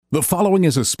The following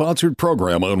is a sponsored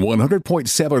program on 100.7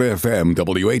 FM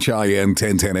WHIN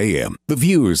 1010 AM. The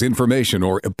views, information,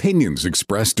 or opinions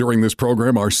expressed during this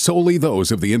program are solely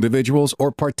those of the individuals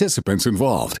or participants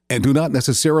involved and do not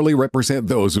necessarily represent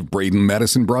those of Braden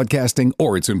Medicine Broadcasting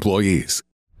or its employees.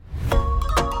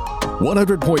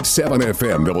 100.7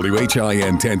 FM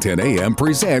WHIN 1010 AM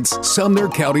presents Sumner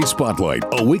County Spotlight,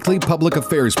 a weekly public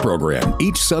affairs program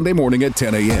each Sunday morning at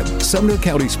 10 a.m. Sumner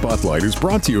County Spotlight is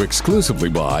brought to you exclusively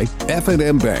by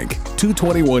F&M Bank,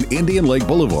 221 Indian Lake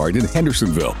Boulevard in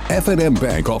Hendersonville. F&M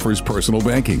Bank offers personal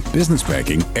banking, business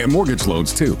banking, and mortgage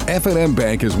loans too. F&M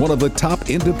Bank is one of the top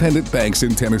independent banks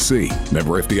in Tennessee.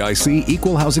 Member FDIC,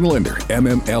 Equal Housing Lender,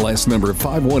 MMLS number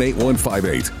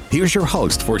 518158. Here's your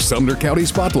host for Sumner County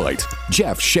Spotlight,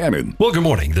 Jeff Shannon. Well, good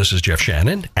morning. This is Jeff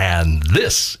Shannon, and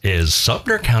this is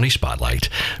Sumner County Spotlight,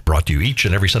 brought to you each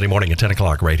and every Sunday morning at 10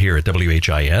 o'clock right here at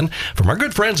WHIN from our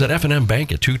good friends at F&M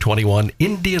Bank at 221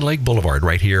 Indian Lake Boulevard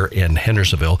right here in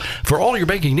Hendersonville. For all your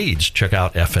banking needs, check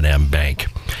out F&M Bank.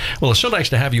 Well, it's so nice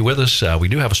to have you with us. We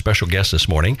do have a special guest this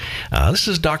morning. This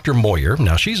is Dr. Moyer.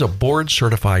 Now, she's a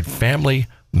board-certified family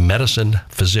medicine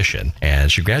physician, and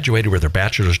she graduated with her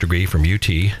bachelor's degree from UT.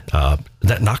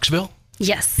 That Knoxville?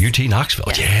 Yes. UT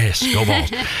Knoxville. Yes. Go Vols.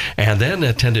 And then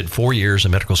attended 4 years of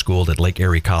medical school at Lake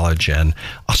Erie College and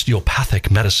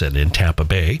osteopathic medicine in Tampa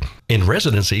Bay. In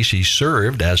residency, she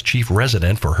served as chief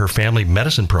resident for her family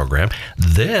medicine program,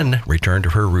 then returned to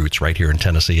her roots right here in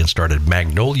Tennessee and started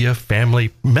Magnolia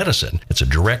Family Medicine. It's a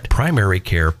direct primary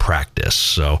care practice.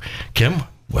 So, Kim,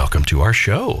 welcome to our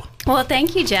show. Well,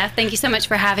 thank you, Jeff. Thank you so much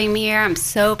for having me here. I'm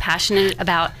so passionate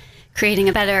about creating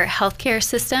a better healthcare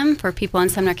system for people in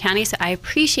Sumner County. So I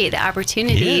appreciate the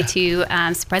opportunity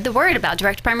to spread the word about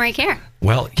direct primary care.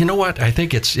 Well, you know what? I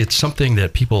think it's something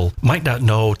that people might not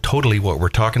know totally what we're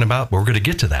talking about, but we're going to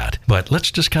get to that. But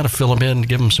let's just kind of fill them in,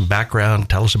 give them some background,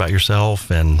 tell us about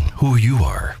yourself and who you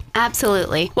are.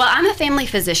 Absolutely. Well, I'm a family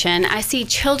physician. I see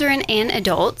children and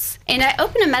adults, and I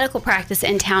open a medical practice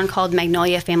in town called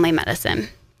Magnolia Family Medicine.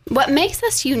 What makes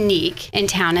us unique in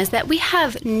town is that we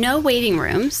have no waiting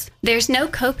rooms, there's no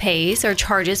co-pays or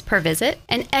charges per visit,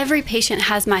 and every patient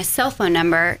has my cell phone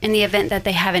number in the event that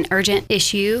they have an urgent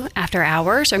issue after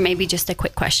hours or maybe just a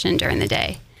quick question during the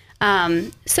day.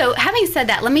 So having said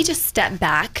that, let me just step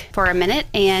back for a minute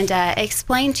and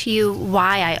explain to you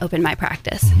why I opened my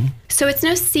practice. Mm-hmm. So it's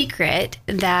no secret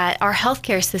that our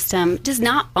healthcare system does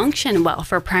not function well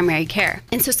for primary care.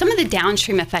 And so some of the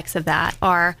downstream effects of that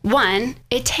are, one,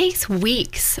 it takes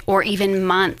weeks or even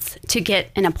months to get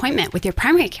an appointment with your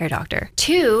primary care doctor.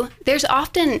 Two, there's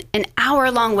often an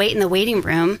hour-long wait in the waiting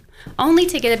room only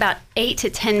to get about 8 to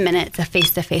 10 minutes of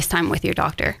face-to-face time with your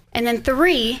doctor. And then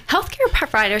three, healthcare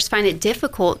providers find it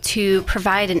difficult to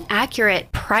provide an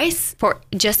accurate price for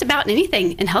just about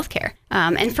anything in healthcare.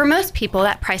 And for most people,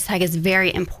 that price tag is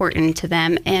very important to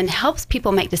them and helps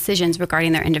people make decisions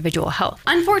regarding their individual health.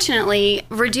 Unfortunately,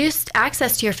 reduced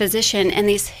access to your physician and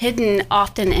these hidden,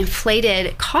 often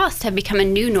inflated costs have become a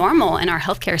new normal in our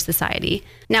healthcare society.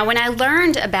 Now, when I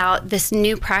learned about this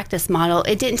new practice model,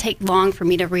 it didn't take long for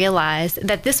me to realize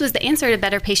that this was the answer to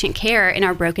better patient care in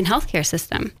our broken healthcare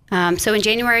system. So in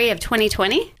January of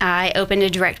 2020, I opened a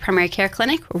direct primary care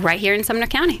clinic right here in Sumner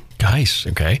County. Nice.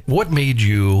 Okay. What made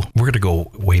you, we're going to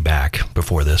go way back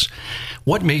before this,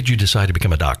 what made you decide to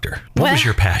become a doctor? What was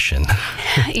your passion?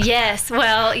 Yes,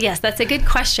 that's a good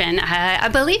question. I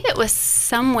believe it was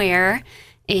somewhere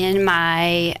in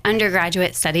my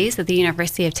undergraduate studies at the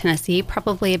University of Tennessee,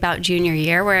 probably about junior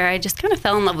year, where I just kind of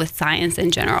fell in love with science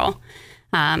in general.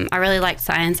 I really liked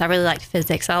science. I really liked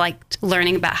physics. I liked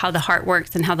learning about how the heart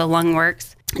works and how the lung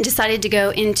works. I decided to go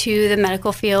into the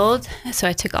medical field, so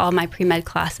I took all my pre-med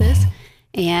classes.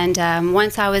 And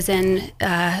once I was in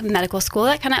medical school,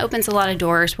 that kind of opens a lot of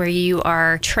doors where you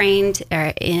are trained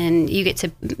in, you get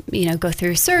to, go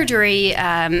through surgery,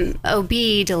 OB,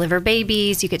 deliver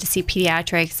babies, you get to see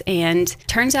pediatrics, and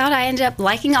turns out I ended up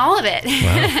liking all of it.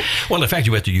 Wow. Well, the fact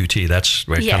you went to UT, that's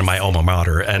right, kind of my alma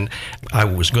mater, and I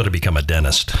was going to become a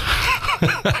dentist.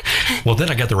 Well, then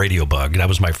I got the radio bug. That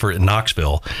was my first,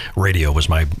 Knoxville radio was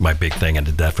my big thing. I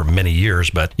did that for many years,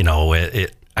 but,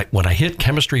 when I hit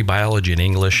chemistry, biology, and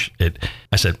English,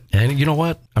 I said, and you know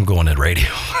what? I'm going in radio.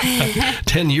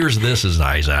 10 years of this is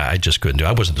nice. I just couldn't do it.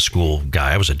 I wasn't a school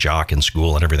guy. I was a jock in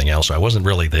school and everything else. So I wasn't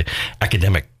really the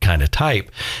academic kind of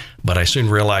type. But I soon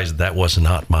realized that was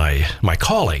not my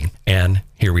calling. And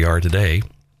here we are today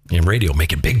in radio,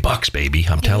 making big bucks, baby.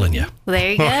 I'm telling you. Well,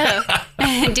 there you go.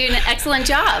 Doing an excellent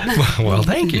job. Well,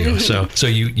 thank you. So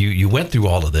you went through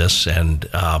all of this, and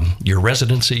your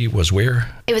residency was where?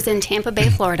 It was in Tampa Bay,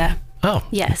 Florida. Oh,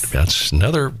 yes. That's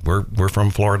another. We're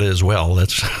from Florida as well.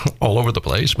 That's all over the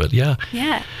place, but yeah.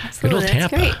 Yeah, absolutely. Good old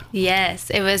That's Tampa. great. Yes,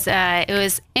 it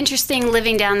was interesting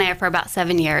living down there for about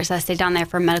 7 years. I stayed down there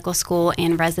for medical school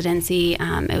and residency.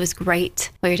 It was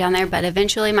great while you're down there, but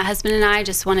eventually my husband and I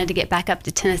just wanted to get back up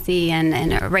to Tennessee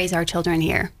and raise our children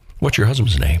here. What's your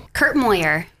husband's name? Kurt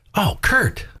Moyer. Oh,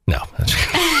 Kurt. No.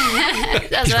 I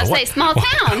was going to say small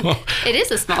town. It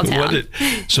is a small town.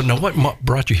 So now what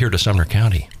brought you here to Sumner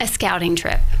County? A scouting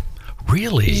trip.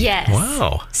 Really? Yes.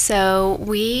 Wow. So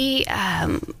we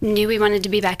knew we wanted to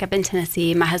be back up in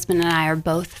Tennessee. My husband and I are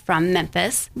both from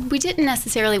Memphis. We didn't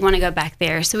necessarily want to go back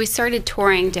there, so we started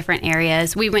touring different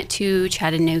areas. We went to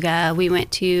Chattanooga. We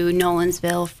went to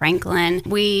Nolensville, Franklin.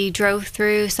 We drove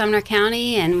through Sumner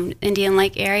County and Indian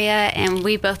Lake area, and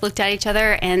we both looked at each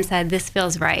other and said, "This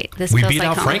feels right. This we feels beat like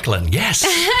out home." Franklin. Yes.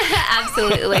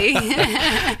 Absolutely.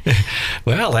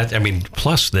 Well,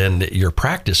 plus then your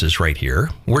practice is right here.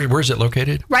 Where's it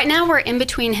located? Right now we're in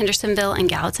between Hendersonville and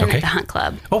Gallatin at the Hunt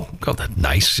Club. Oh, that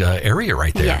nice area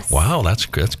right there. Yes. Wow, that's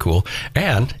cool.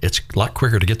 And it's a lot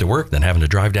quicker to get to work than having to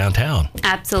drive downtown.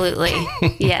 Absolutely.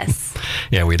 Yes.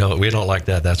 Yeah, we don't like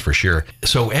that, that's for sure.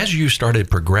 So as you started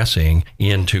progressing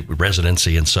into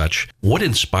residency and such, what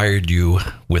inspired you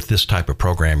with this type of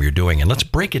program you're doing? And let's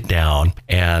break it down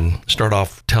and start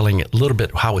off telling a little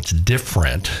bit how it's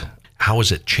different. How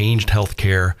has it changed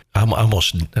healthcare? I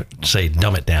almost say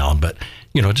dumb it down, but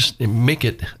just make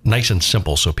it nice and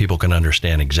simple so people can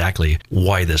understand exactly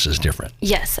why this is different.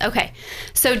 Yes. Okay.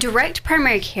 So direct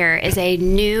primary care is a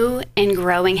new and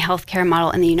growing healthcare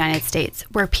model in the United States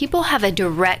where people have a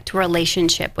direct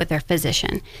relationship with their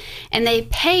physician, and they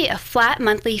pay a flat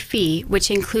monthly fee, which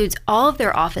includes all of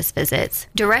their office visits,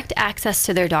 direct access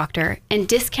to their doctor, and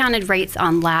discounted rates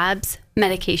on labs,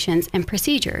 medications, and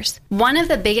procedures. One of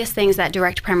the biggest things that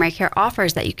direct primary care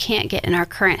offers that you can't get in our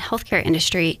current healthcare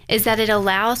industry is that it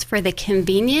allows for the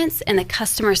convenience and the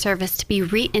customer service to be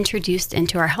reintroduced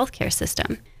into our healthcare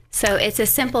system. So it's as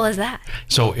simple as that.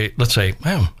 So let's say,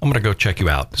 I'm going to go check you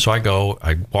out. So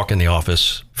I walk in the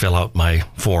office, fill out my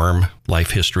form,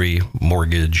 life history,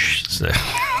 mortgage,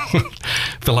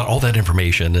 fill out all that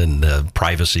information and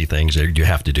privacy things that you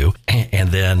have to do. And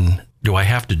then do I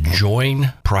have to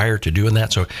join prior to doing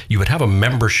that? So you would have a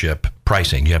membership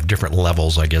pricing. You have different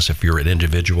levels, I guess, if you're an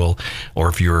individual or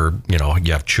if you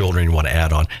have children you want to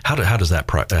add on. How does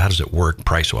it work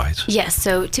price wise? Yes.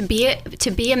 So to be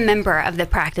a member of the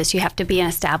practice, you have to be an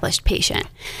established patient.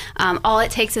 All it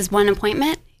takes is one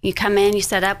appointment. You come in, you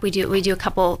set up. We do a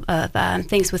couple of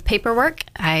things with paperwork.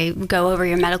 I go over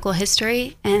your medical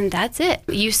history, and that's it.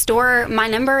 You store my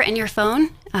number in your phone,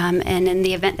 and in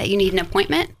the event that you need an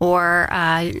appointment or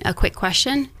a quick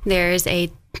question, there's a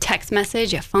text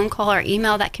message, a phone call, or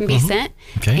email that can be sent,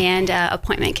 and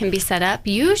appointment can be set up,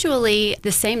 usually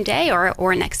the same day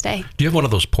or next day. Do you have one of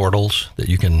those portals that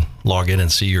you can log in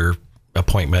and see your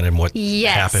appointment and what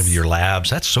happened to your labs?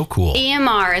 That's so cool.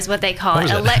 EMR is what they call it,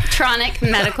 electronic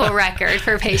medical record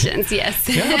for patients. Yes.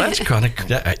 Yeah, that's kind of,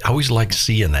 I always like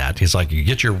seeing that. It's like you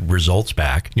get your results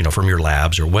back, from your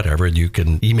labs or whatever, and you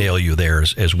can email you there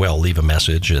as well, leave a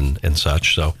message and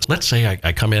such. So let's say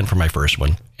I come in for my first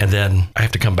one and then I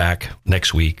have to come back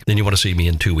next week. Then you want to see me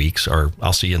in 2 weeks, or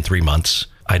I'll see you in 3 months.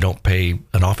 I don't pay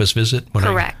an office visit?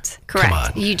 Correct. Come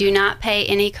on. You do not pay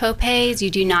any copays. You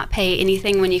do not pay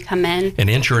anything when you come in. And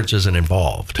insurance isn't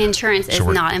involved. Insurance is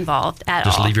not involved at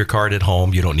all. Just leave your card at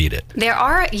home. You don't need it.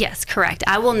 Yes, correct.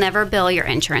 I will never bill your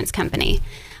insurance company.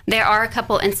 There are a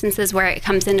couple instances where it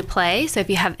comes into play. So if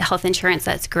you have health insurance,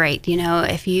 that's great.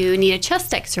 If you need a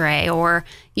chest x-ray or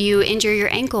you injure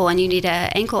your ankle and you need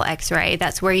an ankle x-ray,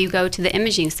 that's where you go to the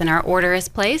imaging center. Order is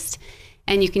placed,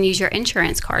 and you can use your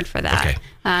insurance card for that. Okay.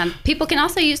 People can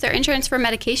also use their insurance for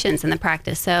medications in the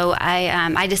practice. So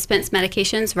I dispense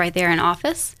medications right there in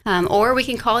office, or we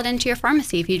can call it into your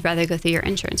pharmacy if you'd rather go through your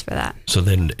insurance for that. So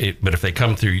then, but if they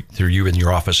come through you in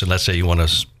your office, and let's say you want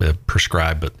to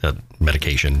prescribe a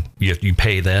medication, you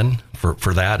pay then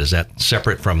for that? Is that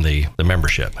separate from the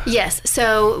membership? Yes.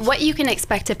 So what you can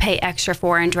expect to pay extra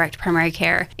for in direct primary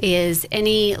care is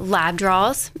any lab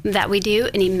draws that we do,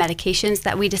 any medications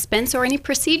that we dispense, or any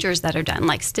procedures that are done,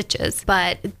 like stitches.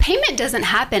 But payment doesn't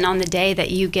happen on the day that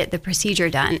you get the procedure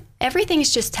done.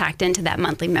 Everything's just tacked into that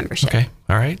monthly membership. Okay.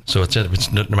 All right. So it's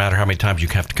no matter how many times you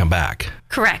have to come back.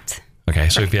 Correct. Okay.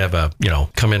 So if you have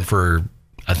come in for,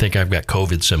 I think I've got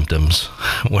COVID symptoms,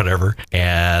 whatever,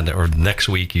 or next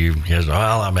week you guys,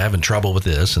 I'm having trouble with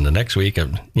this, and the next week,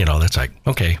 that's like,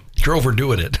 okay, you're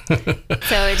overdoing it.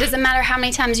 So it doesn't matter how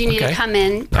many times you need to come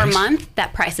in per month,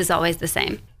 that price is always the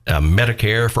same.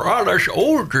 Medicare for all us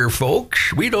older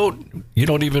folks. You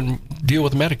don't even deal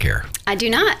with Medicare. I do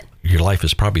not. Your life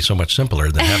is probably so much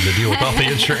simpler than having to deal with all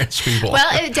the insurance people.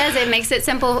 Well, it does. It makes it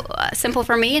simple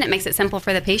for me, and it makes it simple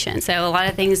for the patient. So a lot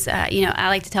of things, I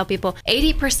like to tell people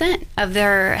 80% of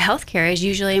their health care is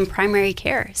usually in primary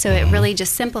care. So it really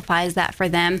just simplifies that for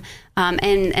them.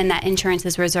 And that insurance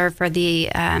is reserved for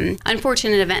the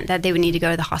unfortunate event that they would need to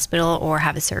go to the hospital or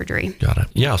have a surgery. Got it.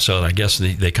 Yeah. So I guess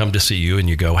they come to see you and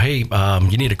you go, hey,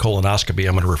 you need a colonoscopy.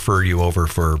 I'm going to refer you over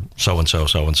for so-and-so,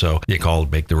 so-and-so. You call,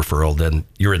 make the referral. Then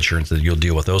your insurance, that you'll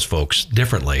deal with those folks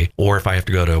differently. Or if I have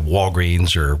to go to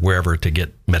Walgreens or wherever to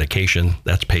get medication,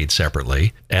 that's paid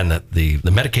separately. And that the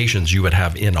medications you would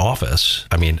have in office,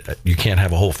 I mean, you can't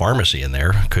have a whole pharmacy in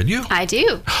there, could you? I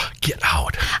do. Get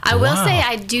out. I will say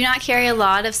I do not carry a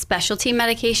lot of specialty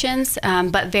medications,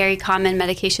 but very common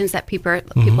medications that people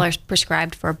are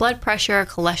prescribed for blood pressure,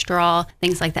 cholesterol,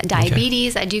 things like that.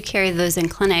 Diabetes, I do carry those in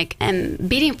clinic, and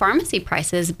beating pharmacy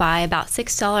prices by about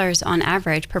 $6 on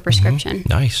average per prescription.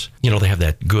 Nice. They have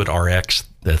that Good RX,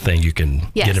 the thing you can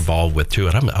get involved with too.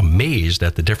 And I'm amazed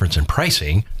at the difference in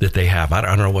pricing that they have. I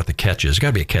don't know what the catch is. There's got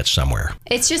to be a catch somewhere.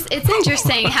 It's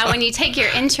interesting how when you take your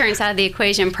insurance out of the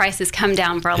equation, prices come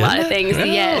down for a lot of things. Yeah.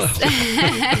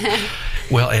 Yes.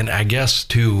 Well, and I guess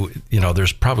too,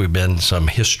 there's probably been some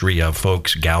history of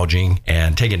folks gouging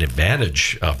and taking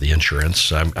advantage of the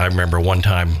insurance. I remember one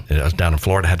time I was down in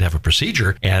Florida, had to have a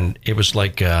procedure, and it was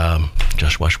like,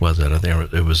 Josh, what was it? I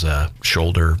think it was a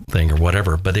shoulder thing or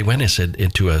whatever. But they went and said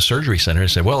into a surgery center and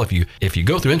said, well, if you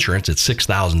go through insurance, it's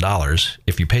 $6,000.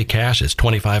 If you pay cash, it's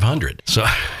 $2,500. So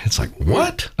it's like,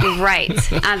 what?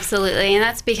 Right, absolutely, and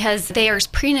that's because there's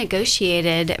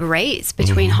pre-negotiated rates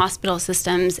between hospital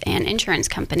systems and insurance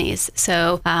companies.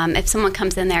 So if someone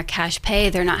comes in there cash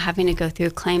pay, they're not having to go through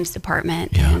claims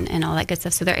department and all that good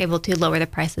stuff. So they're able to lower the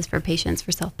prices for patients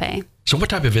for self-pay. So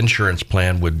what type of insurance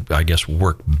plan would, I guess,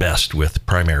 work best with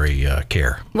primary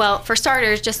care? Well, for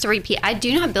starters, just to repeat, I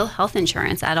do not bill health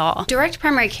insurance at all. Direct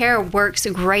primary care works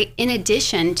great in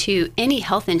addition to any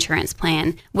health insurance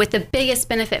plan, with the biggest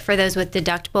benefit for those with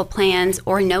deductible plans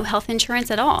or no health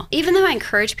insurance at all. Even though I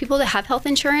encourage people to have health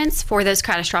insurance for those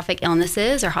catastrophic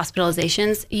illnesses or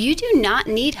hospitalizations, you do not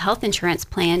need health insurance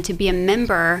plan to be a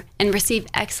member and receive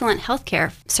excellent health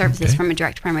care services from a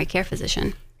direct primary care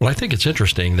physician. Well, I think it's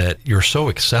interesting that you're so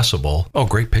accessible. Oh,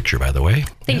 great picture, by the way.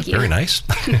 Thank you. Very nice.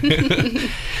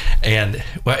 And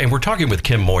we're talking with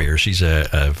Kim Moyer. She's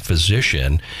a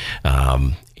physician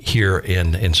here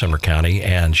in Sumner County,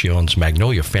 and she owns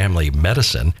Magnolia Family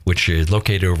Medicine, which is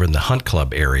located over in the Hunt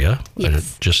Club area,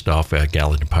 just off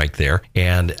Gallatin Pike there.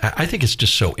 And I think it's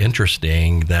just so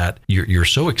interesting that you're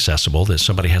so accessible that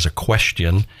somebody has a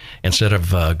question, instead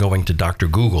of going to Dr.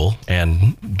 Google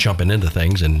and jumping into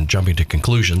things and jumping to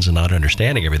conclusions and not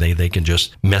understanding everything, they can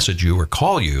just message you or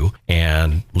call you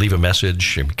and leave a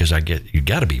message, because you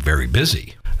got to be very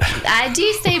busy. I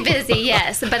do stay busy,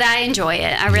 yes, but I enjoy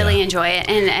it. I really enjoy it,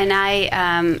 and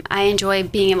I enjoy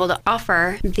being able to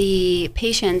offer the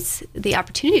patients the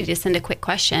opportunity to send a quick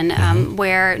question,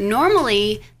 where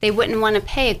normally they wouldn't want to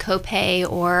pay a copay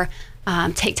or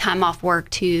take time off work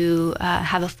to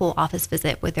have a full office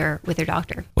visit with their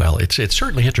doctor. Well, it's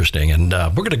certainly interesting, and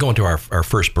we're going to go into our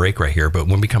first break right here. But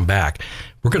when we come back,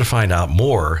 we're going to find out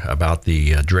more about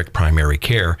the direct primary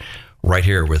care right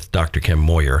here with Dr. Kim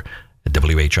Moyer at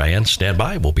WHIN. Stand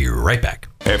by. We'll be right back.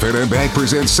 F&M Bank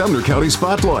presents Sumner County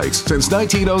Spotlights. Since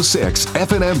 1906,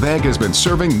 F&M Bank has been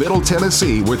serving Middle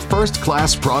Tennessee with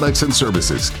first-class products and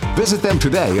services. Visit them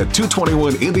today at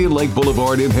 221 Indian Lake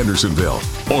Boulevard in Hendersonville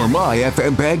or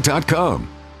myfmbank.com.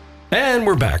 And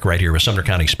we're back right here with Sumner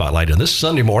County Spotlight. And this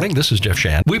Sunday morning, this is Jeff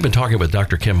Shan. We've been talking with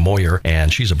Dr. Kim Moyer,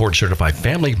 and she's a board-certified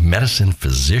family medicine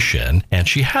physician. And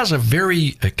she has a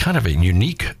very kind of a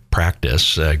unique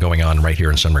practice going on right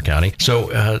here in Sumner County.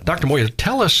 So, Dr. Moyer,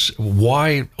 tell us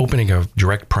why opening a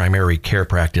direct primary care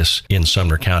practice in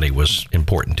Sumner County was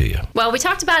important to you. Well, we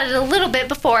talked about it a little bit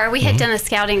before. We had done a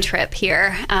scouting trip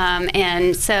here,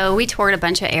 and so we toured a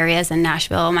bunch of areas in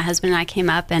Nashville. My husband and I came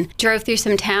up and drove through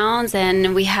some towns,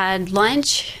 and we had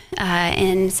lunch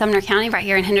in Sumner County right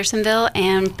here in Hendersonville,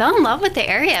 and fell in love with the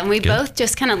area. And we both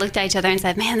just kind of looked at each other and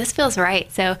said, man, this feels right.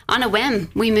 So on a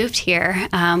whim, we moved here,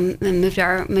 and moved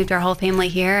our whole family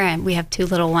here, and we have two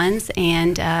little ones,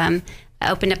 and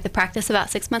opened up the practice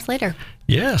about 6 months later.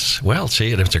 Yes. Well,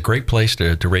 see, it's a great place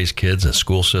to raise kids. The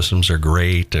school systems are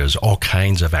great. There's all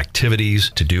kinds of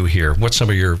activities to do here. What's some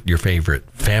of your favorite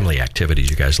family activities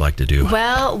you guys like to do?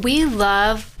 Well, we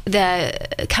love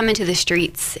coming to the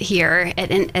streets here at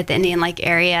the Indian Lake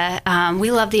area.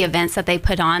 We love the events that they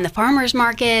put on, the farmers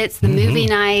markets, the movie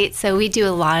nights. So we do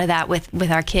a lot of that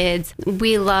with our kids.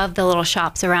 We love the little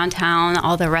shops around town,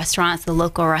 all the restaurants, the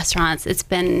local restaurants. It's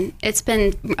been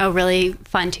a really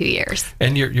fun 2 years.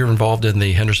 And you're involved in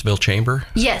the Hendersonville Chamber?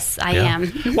 Yes, I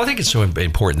am. Well, I think it's so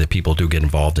important that people do get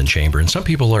involved in chamber, and some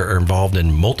people are involved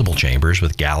in multiple chambers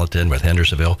with Gallatin, with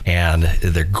Hendersonville, and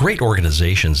they're great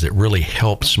organizations that really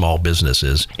help small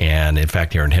businesses. And in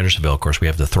fact, here in Hendersonville, of course, we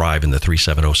have the Thrive and the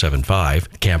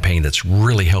 37075 campaign that's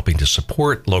really helping to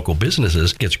support local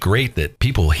businesses. It's great that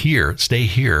people here stay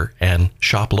here and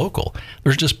shop local.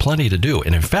 There's just plenty to do.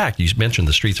 And in fact, you mentioned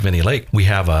the Streets of Indian Lake. We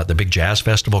have the big jazz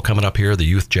festival coming up here, the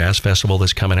Youth Jazz Festival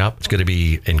that's coming up. It's going to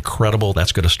be incredible.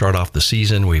 That's going to start off the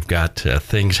season. We've got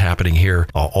things happening here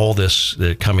all this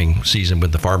coming season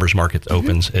when the farmers market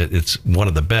opens. It's one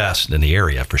of the best in the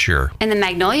area for sure. And the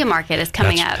Magnolia Market is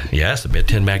coming up. Yes, the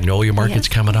Mid-10 Magnolia Market's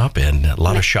coming up, and a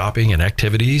lot of shopping and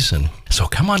activities, and so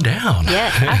come on down.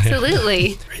 Yes,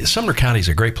 absolutely. Sumner County is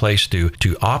a great place to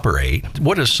operate.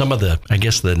 What are some of the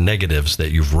negatives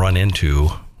that you've run into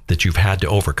that you've had to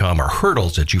overcome, or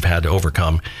hurdles that you've had to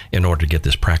overcome in order to get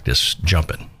this practice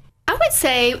jumping? I would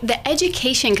say the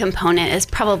education component is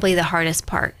probably the hardest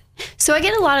part. So I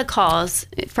get a lot of calls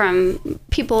from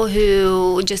people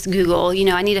who just Google,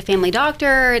 I need a family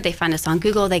doctor. They find us on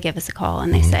Google, they give us a call,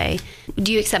 and they say,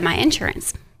 do you accept my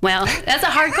insurance? Well, that's a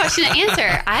hard question to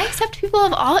answer. I accept people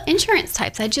of all insurance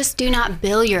types. I just do not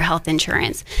bill your health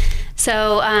insurance.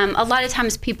 So a lot of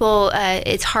times people,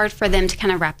 it's hard for them to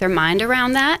kind of wrap their mind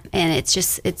around that. And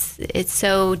it's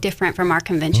so different from our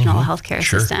conventional healthcare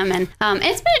system. And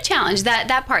it's been a challenge.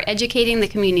 That part, educating the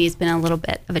community, has been a little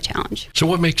bit of a challenge. So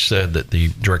what makes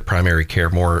the direct primary care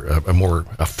a more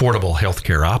affordable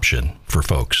healthcare option for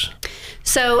folks?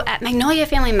 So at Magnolia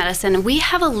Family Medicine, we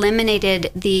have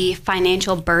eliminated the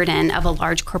financial burden of a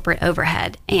large corporate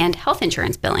overhead and health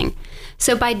insurance billing.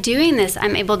 So by doing this,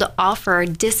 I'm able to offer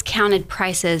discounted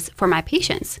prices for my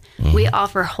patients. We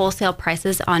offer wholesale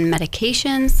prices on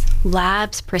medications,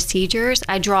 labs, procedures.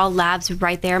 I draw labs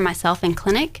right there myself in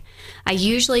clinic. I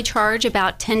usually charge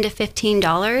about $10 to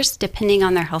 $15 depending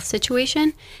on their health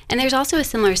situation. And there's also a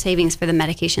similar savings for the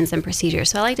medications and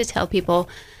procedures. So I like to tell people,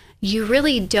 you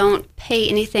really don't pay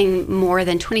anything more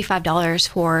than $25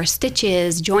 for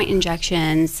stitches, joint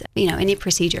injections, any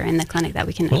procedure in the clinic that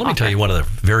we can offer. Well, let me tell you one of the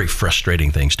very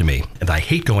frustrating things to me, and I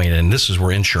hate going in, and this is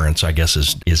where insurance, I guess,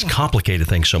 is complicated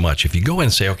things so much. If you go in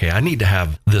and say, okay, I need to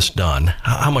have this done,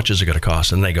 how much is it going to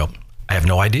cost? And they go, I have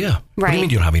no idea. Right. What do you mean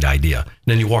you don't have any idea? And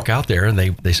then you walk out there and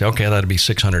they say, okay, that'd be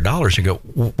 $600. You go,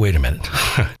 wait a minute,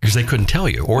 because they couldn't tell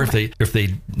you. Or if they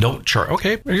don't charge,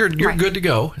 okay, you're good to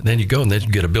go. And then you go and then you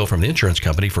get a bill from the insurance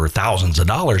company for thousands of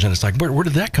dollars, and it's like, where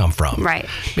did that come from? Right.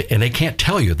 And they can't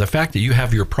tell you. The fact that you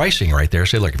have your pricing right there,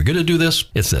 say, look, if you're going to do this,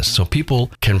 it's this. So people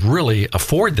can really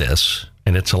afford this.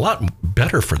 And it's a lot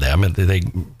better for them,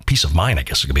 and peace of mind, I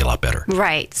guess, is going to be a lot better.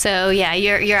 Right. So, yeah,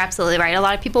 you're absolutely right. A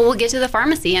lot of people will get to the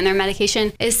pharmacy, and their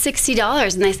medication is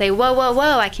 $60, and they say, whoa,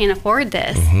 I can't afford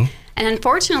this. And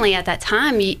unfortunately, at that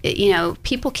time,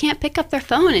 people can't pick up their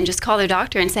phone and just call their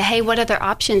doctor and say, hey, what other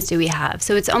options do we have?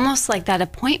 So it's almost like that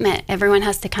appointment. Everyone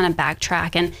has to kind of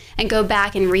backtrack and go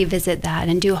back and revisit that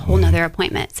and do a whole nother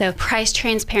appointment. So price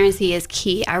transparency is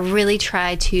key. I really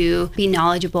try to be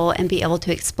knowledgeable and be able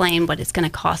to explain what it's going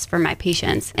to cost for my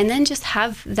patients, and then just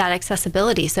have that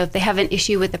accessibility. So if they have an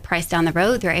issue with the price down the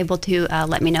road, they're able to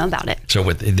let me know about it. So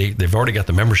they've already got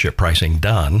the membership pricing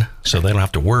done, so they don't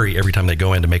have to worry every time they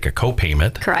go in to make a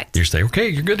co-payment. Correct. You say, okay,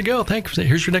 you're good to go. Thanks.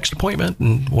 Here's your next appointment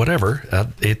and whatever.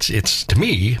 It's to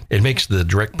me, it makes the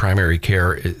direct primary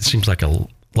care, it seems like a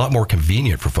lot more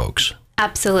convenient for folks.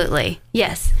 Absolutely.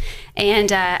 Yes.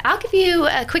 And I'll give you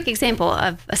a quick example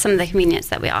of some of the convenience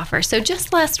that we offer. So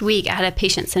just last week, I had a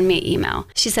patient send me an email.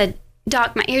 She said,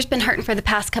 Doc, my ear's been hurting for the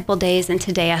past couple days, and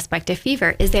today I spiked a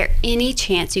fever. Is there any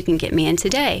chance you can get me in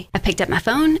today? I picked up my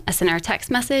phone. I sent her a text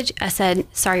message. I said,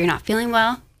 sorry, you're not feeling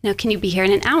well. No, can you be here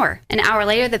in an hour? An hour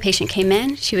later, the patient came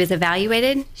in. She was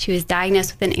evaluated. She was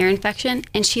diagnosed with an ear infection,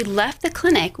 and she left the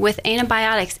clinic with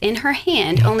antibiotics in her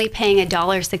hand, only paying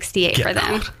 $1.68 for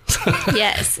them.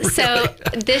 Yes. Really? So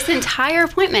this entire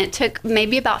appointment took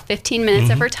maybe about 15 minutes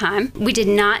of her time. We did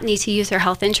not need to use her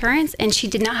health insurance, and she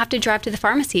did not have to drive to the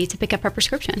pharmacy to pick up her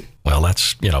prescription. Well,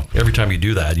 that's, every time you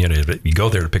do that, you go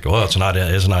there to pick,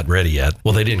 it's not ready yet.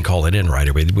 Well, they didn't call it in right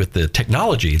away. With the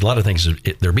technology, a lot of things,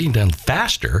 they're being done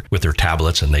faster. there with their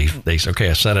tablets, and they say, okay,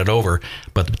 I sent it over,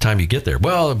 but by the time you get there,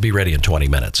 well, it'll be ready in 20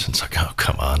 minutes. It's like, oh,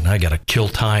 come on, I got to kill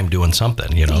time doing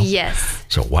something, Yes.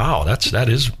 So, wow, that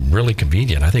is really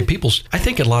convenient. I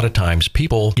think a lot of times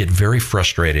people get very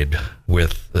frustrated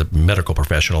with the medical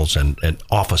professionals and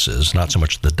offices, not so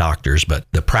much the doctors, but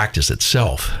the practice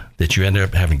itself, that you end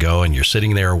up having to go and you're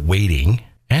sitting there waiting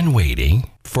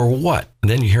for what? And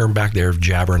then you hear them back there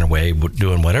jabbering away,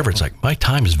 doing whatever. It's like, my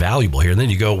time is valuable here. And then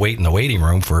you go wait in the waiting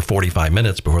room for 45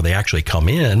 minutes before they actually come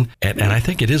in. And I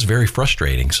think it is very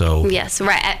frustrating. So yes,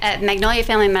 right. At Magnolia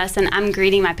Family Medicine, I'm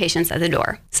greeting my patients at the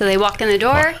door. So they walk in the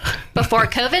door. Before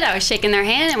COVID, I was shaking their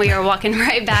hand and we were walking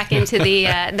right back into the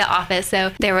office.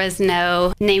 So there was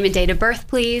no name and date of birth,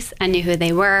 please. I knew who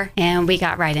they were and we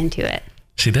got right into it.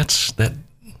 See,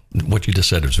 what you just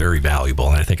said is very valuable.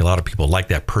 And I think a lot of people like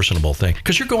that personable thing,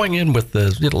 because you're going in with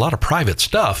a lot of private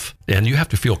stuff and you have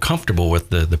to feel comfortable with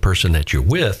the person that you're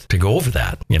with to go over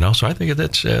that, So I think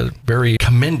that's very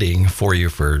commending for you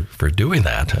for doing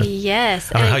that. Yes.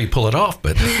 I don't know how you pull it off,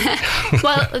 but.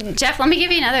 Well, Jeff, let me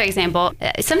give you another example.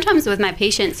 Sometimes with my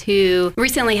patients who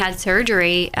recently had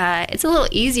surgery, it's a little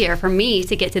easier for me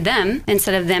to get to them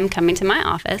instead of them coming to my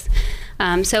office.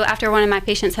 So after one of my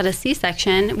patients had a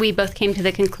C-section, we both came to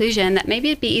the conclusion that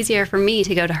maybe it'd be easier for me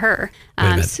to go to her.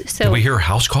 So did we hear a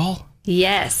house call?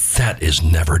 Yes. That is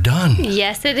never done.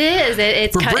 Yes, it is.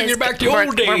 We're bringing it back to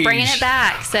old days. We're bringing it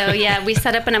back. So yeah, we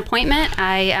set up an appointment.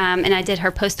 I did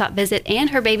her post-op visit and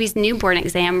her baby's newborn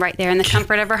exam right there in the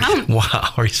comfort of her home.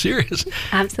 Wow, are you serious?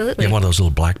 Absolutely. You have one of those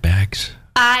little black bags?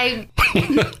 I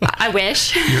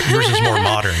wish. Yours is more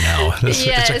modern now.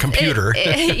 It's a computer.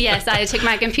 Yes, I took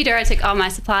my computer, I took all my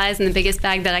supplies in the biggest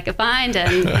bag that I could find,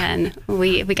 and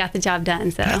we got the job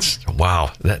done. So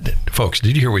wow. Folks,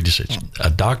 did you hear what you just said? A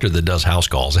doctor that does house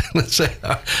calls. That's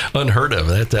unheard of.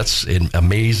 That's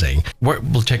amazing.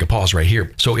 We'll take a pause right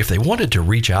here. So if they wanted to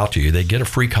reach out to you, they get a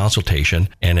free consultation,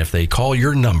 and if they call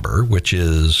your number, which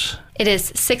is? It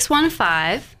is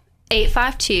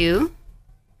 615-852-6480.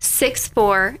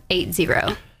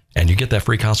 And you get that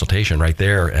free consultation right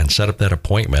there and set up that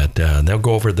appointment. They'll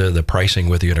go over the pricing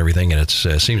with you and everything, and it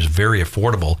seems very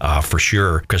affordable for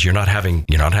sure, because you're not having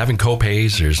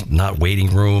co-pays. There's not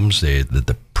waiting rooms.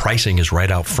 The pricing is right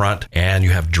out front, and you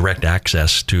have direct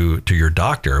access to your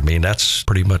doctor. I mean, that's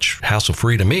pretty much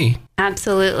hassle-free to me.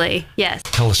 Absolutely, yes.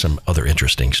 Tell us some other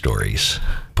interesting stories.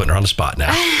 Putting her on the spot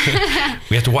now.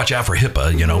 We have to watch out for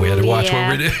HIPAA. We have to watch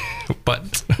what we do.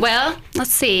 But well,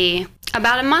 let's see.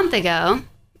 About a month ago,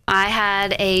 I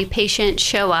had a patient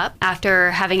show up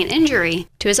after having an injury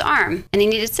to his arm, and he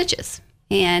needed stitches.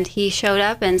 And he showed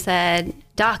up and said,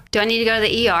 "Doc, do I need to go to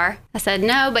the ER?" I said,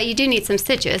 "No, but you do need some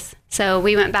stitches." So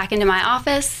we went back into my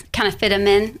office, kind of fit him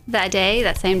in that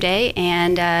same day,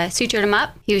 and sutured him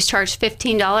up. He was charged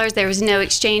 $15. There was no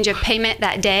exchange of payment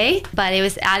that day, but it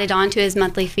was added on to his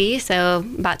monthly fee. So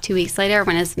about 2 weeks later,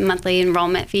 when his monthly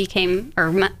enrollment fee came,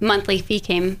 or monthly fee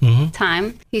came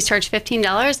time, he was charged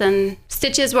 $15, and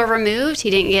stitches were removed. He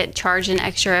didn't get charged an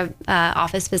extra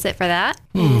office visit for that.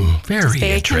 Very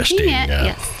interesting.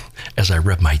 Yes. As I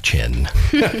rub my chin.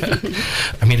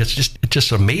 I mean, it's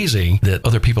just amazing that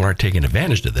other people aren't taking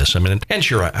advantage of this. I mean, and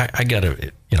sure, I got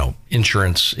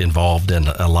insurance involved in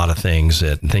a lot of things.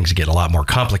 Things get a lot more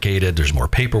complicated. There's more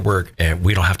paperwork, and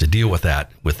we don't have to deal with that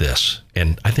with this.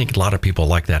 And I think a lot of people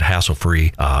like that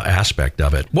hassle-free aspect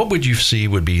of it. What would you see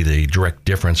would be the direct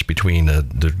difference between the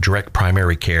direct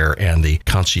primary care and the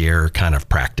concierge kind of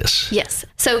practice? Yes.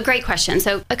 So great question.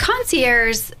 So a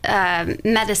concierge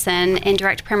medicine and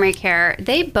direct primary care,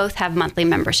 they both have monthly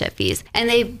membership fees, and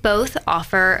they both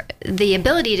offer the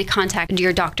ability to contact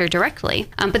your doctor directly.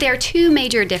 But there are two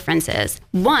major differences.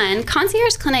 One,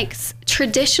 concierge clinics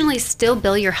traditionally still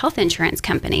bill your health insurance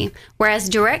company, whereas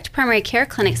direct primary care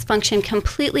clinics function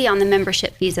completely on the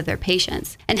membership fees of their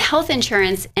patients. And health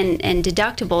insurance and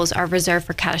deductibles are reserved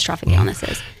for catastrophic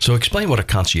illnesses. So explain what a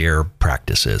concierge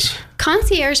practice is.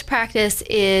 Concierge practice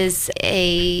is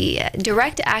a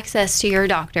direct access to your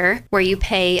doctor where you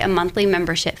pay a monthly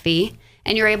membership fee,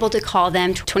 and you're able to call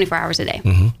them 24 hours a day.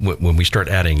 Mm-hmm. When we start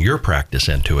adding your practice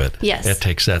into it, yes, it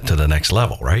takes that to the next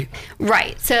level, right?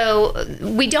 Right. So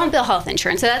we don't bill health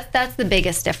insurance. So that's the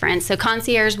biggest difference. So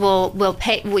concierge will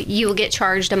pay, you will get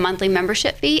charged a monthly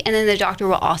membership fee, and then the doctor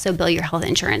will also bill your health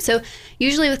insurance. So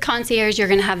usually with concierge, you're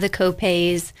going to have the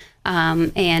co-pays,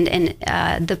 and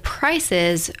the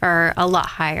prices are a lot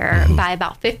higher by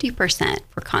about 50%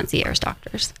 for concierge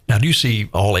doctors. Now, do you see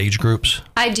all age groups?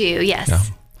 I do, yes. Yeah.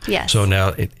 Yes. So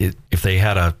now, if they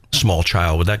had a small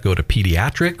child, would that go to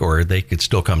pediatric, or they could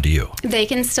still come to you? They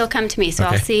can still come to me. So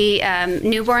okay. I'll see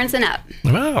newborns and up.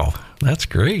 Wow, that's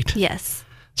great. Yes.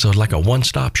 So like a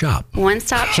one-stop shop.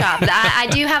 One-stop shop. I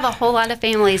do have a whole lot of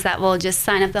families that will just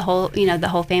sign up the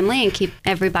whole family and keep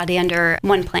everybody under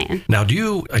one plan. Now,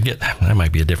 that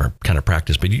might be a different kind of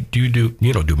practice, but you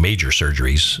don't do major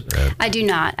surgeries? I do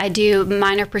not. I do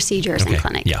minor procedures in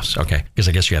clinic. Yes, okay. Because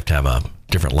I guess you have to have a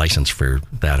different license for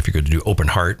that if you're going to do open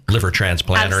heart, liver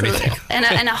transplant, Absolutely. or anything.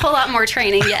 And a whole lot more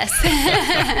training, yes.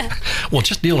 Well,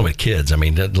 just dealing with kids. I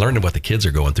mean, learning what the kids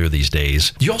are going through these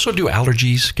days. Do you also do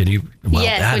allergies? Can you? Well,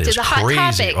 yes, which is a hot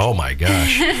topic. Oh my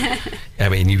gosh. I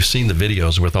mean, you've seen the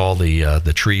videos with all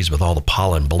the trees with all the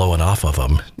pollen blowing off of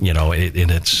them,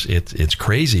 and it's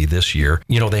crazy this year.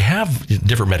 They have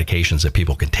different medications that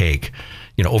people can take,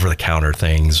 over-the-counter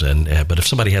things. But if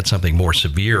somebody had something more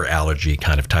severe allergy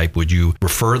kind of type, would you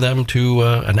refer them to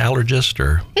an allergist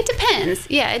or? It depends.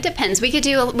 Yeah, it depends. We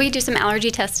do some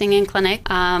allergy testing in clinic.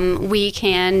 We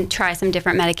can try some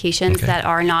different medications that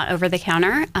are not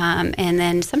over-the-counter. And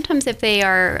then sometimes if they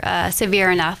are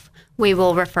severe enough, we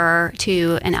will refer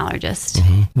to an allergist.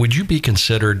 Mm-hmm. Would you be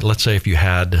considered, let's say if you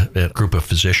had a group of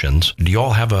physicians, do you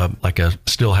all have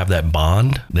still have that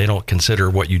bond? They don't consider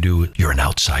what you do, you're an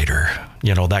outsider,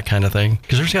 that kind of thing?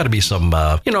 Because there's got to be some,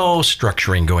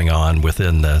 structuring going on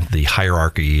within the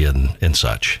hierarchy and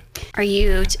such. Are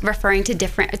you referring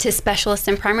to specialists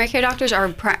and primary care doctors or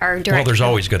direct? Well, there's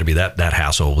always going to be that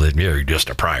hassle that you're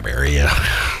just a primary,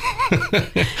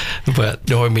 But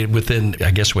no, I mean,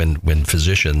 when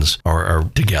physicians are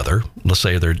together, let's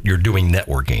say you're doing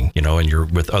networking, and you're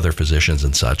with other physicians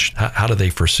and such, how do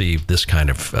they perceive this kind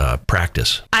of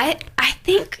practice? I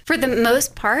think for the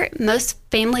most part, most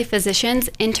family physicians,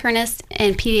 internists,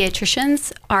 and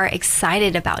pediatricians are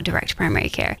excited about direct primary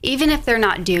care. Even if they're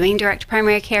not doing direct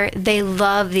primary care, they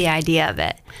love the idea of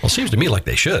it. Well, it seems to me like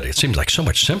they should. It seems like so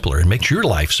much simpler. It makes your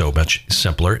life so much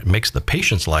simpler. It makes the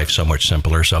patient's life so much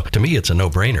simpler. So to me, it's a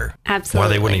no-brainer. Absolutely.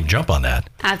 Why they wouldn't even jump on that.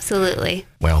 Absolutely.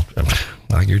 Well,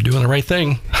 you're doing the right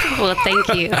thing. Well,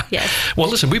 thank you. Yes. Well,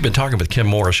 listen, we've been talking with Kim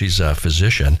Morris. She's a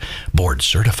physician, board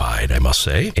certified, I must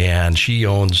say, and she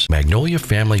owns Magnolia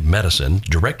Family Medicine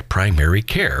Direct Primary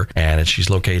Care, and she's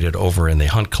located over in the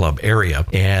Hunt Club area.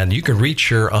 And you can reach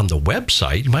her on the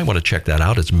website. You might want to check that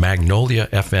out. It's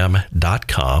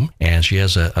magnoliafm.com, and she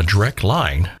has a direct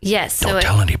line. Yes. Don't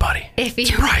tell anybody.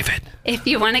 It's private. If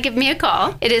you want to give me a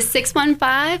call, it is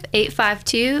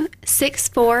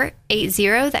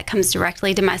 615-852-6480. That comes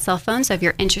directly to my cell phone. So if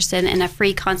you're interested in a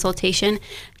free consultation,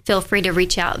 feel free to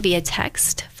reach out via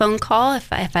text, phone call.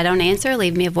 If I don't answer,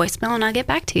 leave me a voicemail and I'll get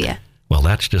back to you. Well,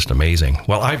 that's just amazing.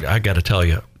 Well, I got to tell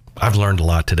you, I've learned a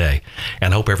lot today,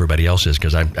 and I hope everybody else is,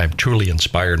 because I'm truly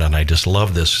inspired, and I just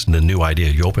love the new idea.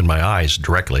 You opened my eyes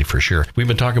directly, for sure. We've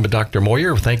been talking with Dr.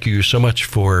 Moyer. Thank you so much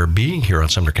for being here on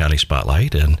Sumner County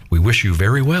Spotlight, and we wish you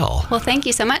very well. Well, thank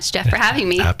you so much, Jeff, for having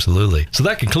me. Absolutely. So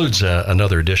that concludes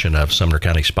another edition of Sumner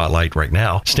County Spotlight right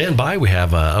now. Stand by. We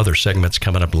have other segments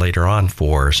coming up later on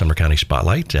for Sumner County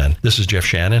Spotlight, and this is Jeff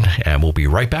Shannon, and we'll be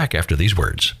right back after these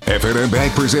words. F&M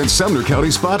Bank presents Sumner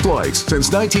County Spotlight.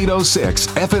 Since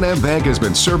 1906, F&M Bank has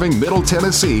been serving Middle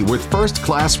Tennessee with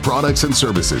first-class products and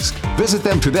services. Visit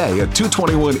them today at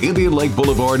 221 Indian Lake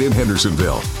Boulevard in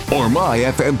Hendersonville or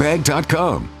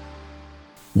myfmbank.com.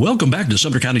 Welcome back to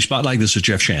Sumner County Spotlight. This is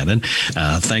Jeff Shannon.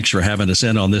 Thanks for having us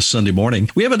in on this Sunday morning.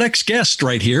 We have a next guest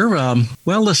right here.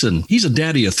 Well, listen, he's a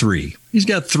daddy of three. He's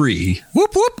got three.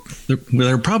 Whoop, whoop.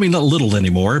 They're probably not little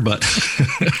anymore, but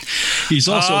he's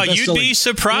also you'd be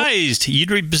surprised.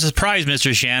 You'd be surprised,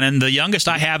 Mr. Shannon. The youngest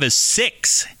I have is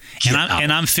 6.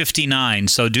 And I'm 59,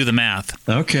 so do the math.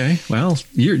 Okay. Well,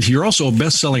 you're also a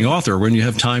best-selling author. When you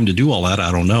have time to do all that,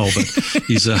 I don't know. But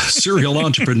he's a serial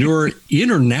entrepreneur,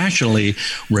 internationally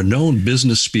renowned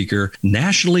business speaker,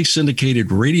 nationally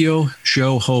syndicated radio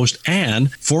show host,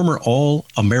 and former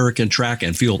All-American track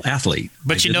and field athlete.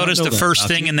 But you notice the first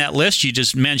thing in that list you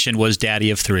just mentioned was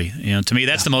daddy of 3. To me,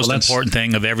 that's the most important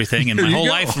thing of everything. And my whole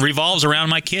life revolves around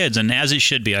my kids, and as it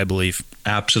should be, I believe.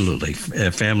 Absolutely.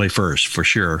 Family first, for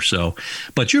sure. So,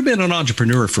 but you've been an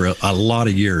entrepreneur for a lot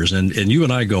of years, and you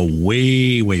and I go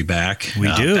way, way back.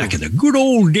 We do. Back in the good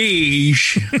old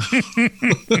days.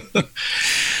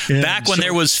 Back when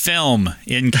there was film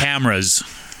in cameras.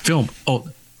 Film. Oh,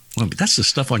 well, that's the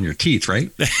stuff on your teeth,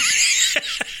 right?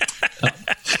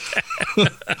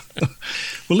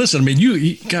 Well, listen, I mean,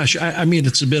 I mean,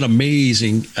 it's been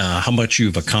amazing how much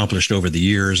you've accomplished over the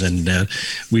years, and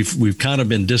we've kind of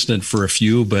been distant for a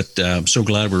few, but I'm so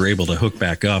glad we were able to hook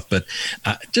back up. But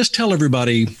just tell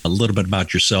everybody a little bit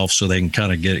about yourself so they can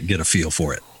kind of get a feel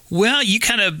for it. Well, you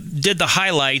kind of did the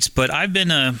highlights, but I've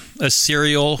been a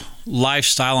serial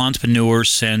lifestyle entrepreneur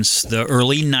since the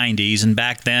early 90s. And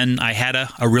back then, I had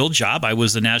a real job. I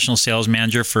was the national sales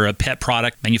manager for a pet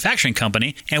product manufacturing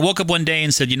company. And I woke up one day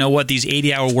and said, you know what, these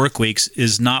 80-hour work weeks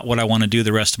is not what I want to do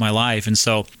the rest of my life. And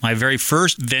so my very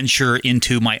first venture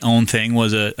into my own thing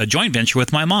was a joint venture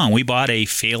with my mom. We bought a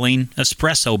failing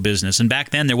espresso business. And back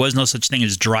then, there was no such thing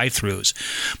as drive-thrus.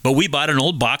 But we bought an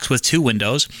old box with 2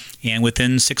 windows. And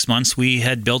within 6 months, we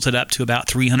had built it up to about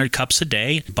 300 cups a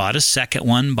day, bought a second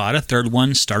one, bought a third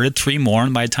one, started 3 more.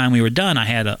 And by the time we were done, I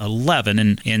had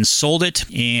 11 and sold it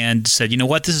and said, you know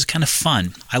what, this is kind of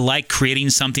fun. I like creating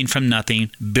something from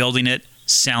nothing, building it,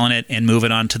 selling it, and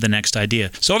moving on to the next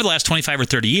idea. So over the last 25 or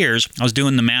 30 years, I was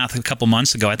doing the math a couple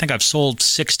months ago. I think I've sold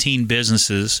 16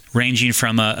 businesses, ranging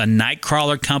from a night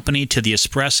crawler company to the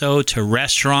espresso to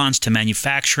restaurants to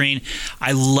manufacturing.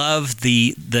 I love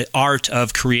the art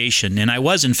of creation, and I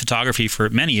was in photography for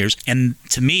many years. And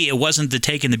to me, it wasn't the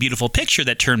taking the beautiful picture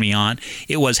that turned me on.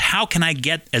 It was how can I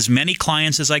get as many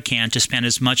clients as I can to spend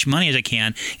as much money as I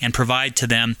can and provide to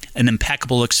them an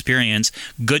impeccable experience,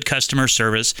 good customer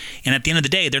service, and at the end of the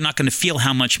day, they're not going to feel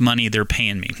how much money they're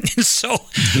paying me. So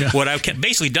what I've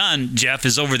basically done, Jeff,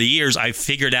 is over the years, I've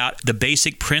figured out the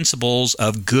basic principles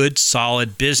of good,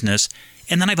 solid business,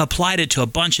 and then I've applied it to a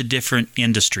bunch of different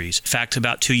industries. In fact,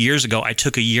 about 2 years ago, I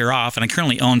took a year off, and I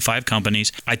currently own 5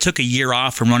 companies. I took a year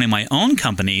off from running my own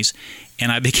companies,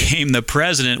 and I became the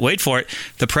president,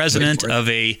 the president of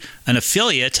an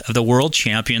affiliate of the world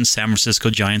champion San Francisco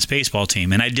Giants baseball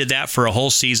team. And I did that for a whole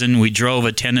season. We drove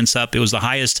attendance up. It was the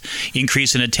highest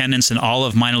increase in attendance in all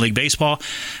of minor league baseball.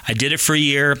 I did it for a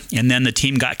year, and then the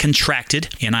team got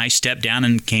contracted, and I stepped down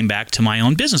and came back to my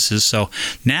own businesses. So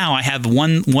now I have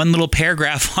one little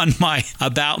paragraph on my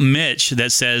About Mitch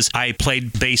that says I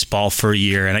played baseball for a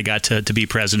year, and I got to be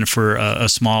president for a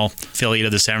small affiliate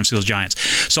of the San Francisco Giants.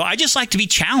 So I just like to be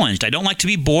challenged. I don't like to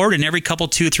be bored, and every couple,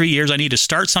 2 or 3 years, I need to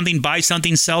start something, buy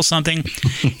something, sell something,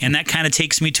 and that kind of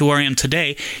takes me to where I am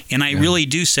today. And I really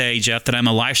do say, Jeff, that I'm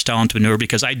a lifestyle entrepreneur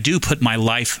because I do put my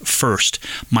life first,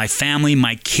 my family,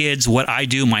 my kids, what I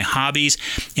do, my hobbies,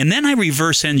 and then I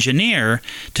reverse engineer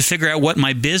to figure out what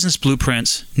my business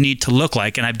blueprints need to look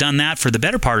like, and I've done that for the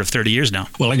better part of 30 years now.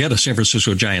 Well, I got a San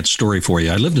Francisco Giants story for you.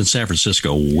 I lived in San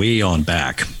Francisco way on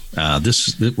back.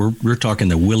 We're talking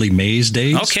the Willie Mays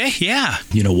days. Okay, yeah.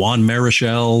 You know, Juan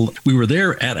Marichal. We were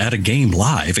there at a game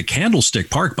live at Candlestick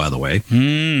Park, by the way.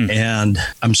 And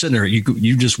I'm sitting there.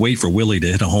 You just wait for Willie to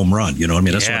hit a home run. You know what I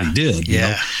mean? That's what he did. You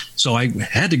know? So I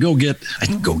had to go get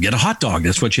a hot dog.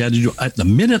 That's what you had to do. The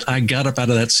minute I got up out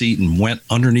of that seat and went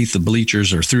underneath the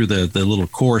bleachers or through the little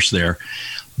course there,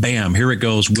 bam, here it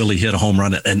goes. Willie hit a home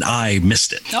run, and I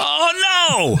missed it. Oh,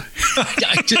 no.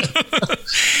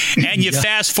 And you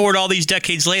fast forward all these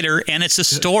decades later, and it's a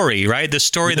story, right? The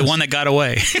story, the one that got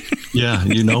away. Yeah,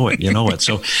 you know it.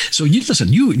 So you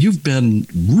listen, you've been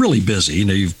really busy. You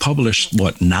know, you've published,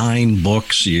 9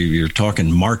 books. You're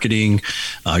talking marketing,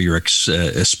 your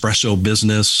espresso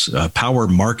business, power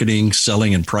marketing,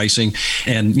 selling and pricing.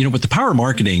 And, you know, with the power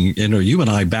marketing, you know, you and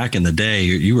I back in the day,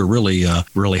 you were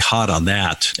really hot on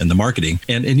that. And the marketing.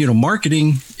 And you know,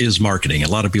 marketing is marketing. A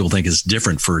lot of people think it's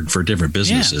different for different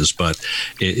businesses, but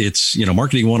it's, you know,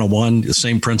 marketing 101, the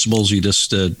same principles. You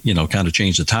just, kind of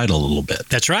change the title a little bit.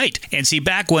 That's right. And see,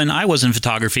 back when I was in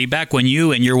photography, back when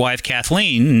you and your wife,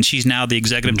 Kathleen, and she's now the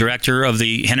executive director of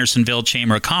the Hendersonville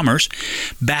Chamber of Commerce,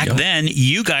 back then,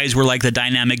 you guys were like the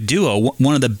dynamic duo,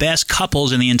 one of the best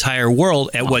couples in the entire world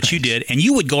at what you did. And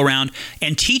you would go around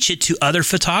and teach it to other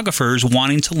photographers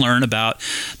wanting to learn about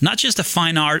not just the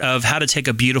fine art of how to take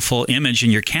a beautiful image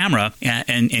in your camera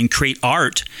and create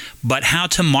art, but how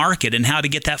to market and how to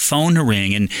get that phone to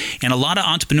ring. And a lot of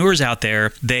entrepreneurs out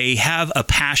there, they have a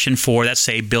passion for, let's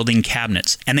say, building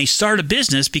cabinets. And they start a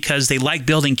business because they like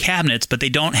building cabinets, but they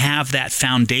don't have that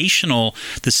foundational,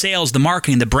 the sales, the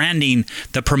marketing, the branding,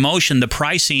 the promotion, the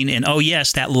pricing, and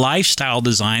that lifestyle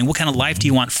design. What kind of life do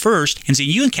you want first? And so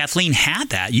you and Kathleen had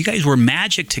that. You guys were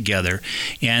magic together.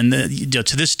 And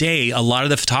to this day, a lot of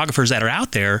the photographers that are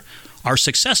out there are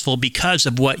successful because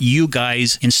of what you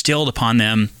guys instilled upon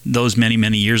them those many,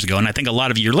 many years ago. And I think a lot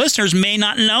of your listeners may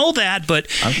not know that, but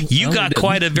you got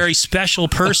quite a very special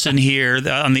person here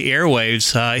on the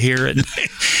airwaves here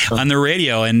on the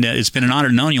radio, and it's been an honor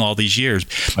to know you all these years.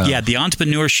 Wow. Yeah, the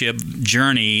entrepreneurship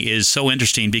journey is so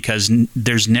interesting because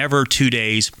there's never 2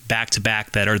 days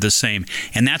back-to-back that are the same.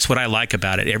 And that's what I like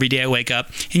about it. Every day I wake up,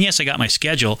 and yes, I got my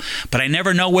schedule, but I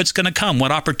never know what's going to come,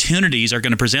 what opportunities are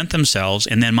going to present themselves.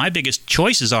 And then my biggest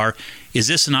choices are, is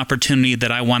this an opportunity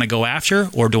that I want to go after,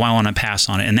 or do I want to pass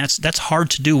on it? And that's hard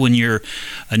to do when you're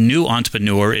a new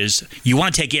entrepreneur. Is you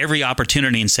want to take every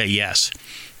opportunity and say yes,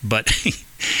 but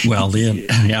Well,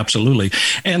 absolutely.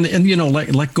 And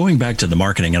like going back to the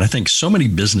marketing, and I think so many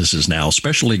businesses now,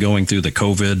 especially going through the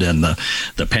COVID and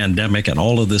the pandemic and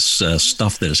all of this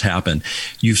stuff that has happened,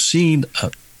 you've seen,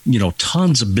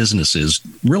 tons of businesses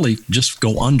really just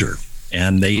go under.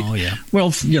 And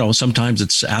sometimes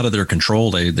it's out of their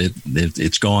control.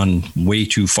 It's gone way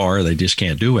too far. They just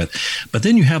can't do it. But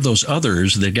then you have those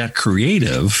others that got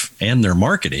creative and their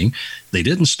marketing. They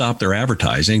didn't stop their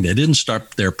advertising. They didn't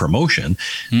stop their promotion.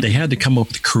 Mm-hmm. They had to come up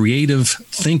with creative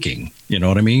thinking, you know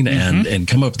what I mean? Mm-hmm. And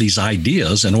come up with these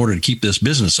ideas in order to keep this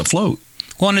business afloat.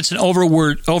 Well, and it's an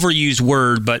overused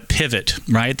word, but pivot,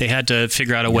 right? They had to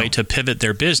figure out a way to pivot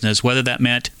their business, whether that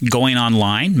meant going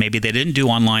online. Maybe they didn't do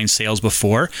online sales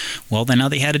before. Well, then now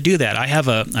they had to do that. I have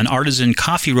an artisan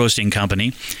coffee roasting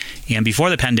company, and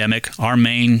before the pandemic, our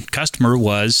main customer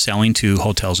was selling to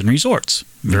hotels and resorts.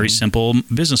 Very simple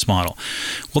business model.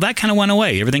 Well, that kind of went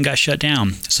away. Everything got shut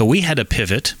down. So we had to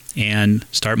pivot and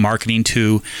start marketing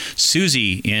to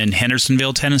Susie in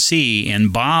Hendersonville, Tennessee,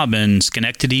 and Bob in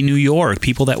Schenectady, New York,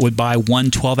 people that would buy one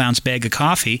 12-ounce bag of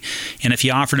coffee. And if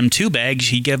you offered them 2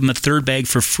 bags, you give them a 3rd bag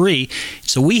for free.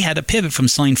 So we had to pivot from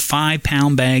selling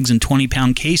 5-pound bags and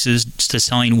 20-pound cases to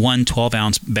selling one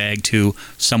 12-ounce bag to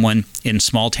someone in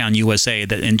small-town USA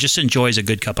that just enjoys a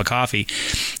good cup of coffee.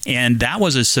 And that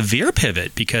was a severe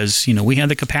pivot because, we had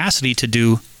the capacity to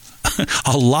do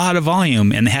a lot of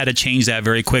volume and had to change that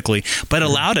very quickly, but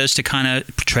allowed us to kind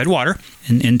of tread water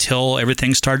until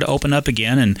everything started to open up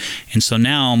again. And so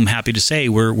now I'm happy to say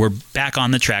we're back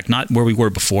on the track, not where we were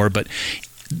before, but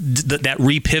that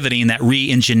repivoting, that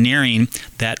re-engineering,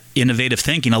 that innovative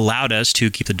thinking allowed us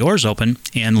to keep the doors open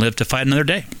and live to fight another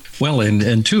day. Well,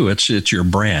 and two, it's your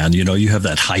brand. You have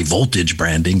that high voltage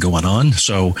branding going on.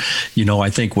 So, I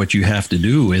think what you have to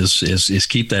do is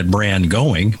keep that brand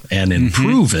going and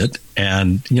improve it.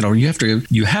 And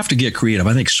you have to get creative.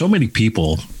 I think so many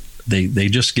people, they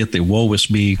just get the woe is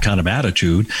me kind of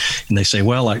attitude, and they say,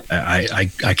 well,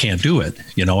 I can't do it.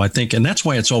 I think, and that's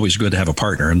why it's always good to have a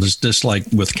partner. And just like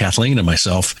with Kathleen and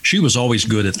myself, she was always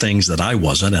good at things that I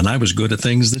wasn't, and I was good at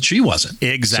things that she wasn't.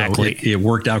 Exactly. So it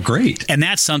worked out great. And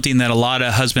that's something that a lot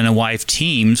of husband and wife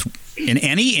teams in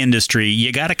any industry,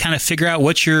 you got to kind of figure out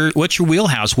what's your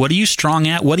wheelhouse. What are you strong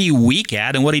at? What are you weak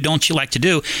at? And what don't you like to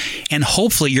do? And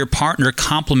hopefully your partner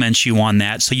compliments you on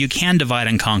that so you can divide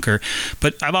and conquer.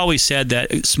 But I've always said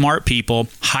that smart people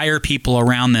hire people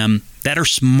around them that are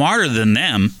smarter than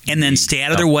them, and then stay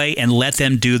out of their way and let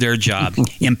them do their job.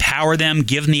 Empower them,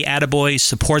 give them the attaboys,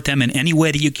 support them in any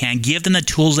way that you can, give them the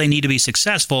tools they need to be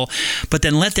successful, but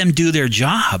then let them do their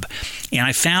job. And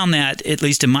I found that, at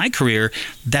least in my career,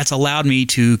 that's allowed me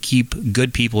to keep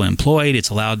good people employed. It's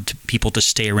allowed people to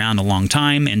stay around a long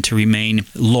time and to remain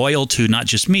loyal to not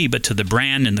just me, but to the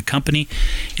brand and the company.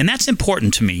 And that's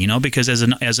important to me, because as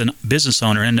a business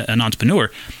owner and an entrepreneur,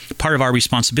 part of our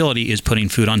responsibility is putting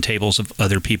food on tables of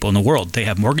other people in the world. They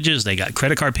have mortgages, they got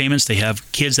credit card payments, they have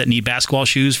kids that need basketball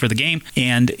shoes for the game,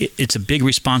 and it's a big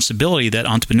responsibility that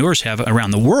entrepreneurs have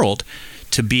around the world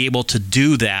to be able to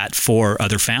do that for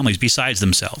other families besides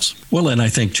themselves. Well, and I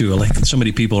think too, like so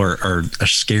many people are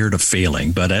scared of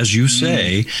failing, but as you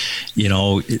say,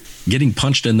 getting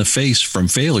punched in the face from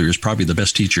failure is probably the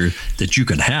best teacher that you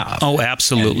can have. Oh,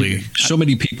 absolutely. And so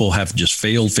many people have just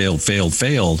failed,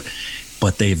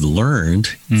 but they've learned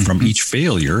from each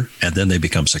failure, and then they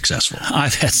become successful.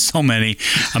 I've had so many.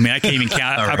 I mean, I can't even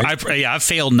count. Right. I've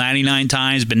failed 99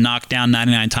 times, been knocked down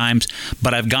 99 times,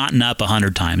 but I've gotten up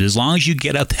 100 times. As long as you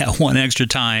get up that one extra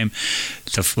time,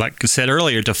 like I said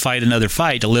earlier, to fight another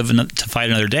fight, to fight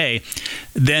another day,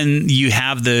 then you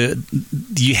have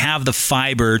the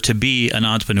fiber to be an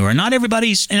entrepreneur. Not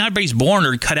everybody's born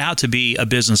or cut out to be a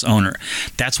business owner.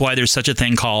 That's why there's such a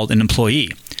thing called an employee.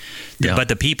 Yeah. But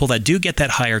the people that do get that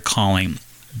higher calling,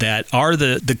 that are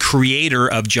the creator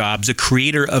of jobs, the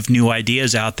creator of new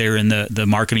ideas out there in the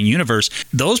marketing universe,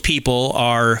 those people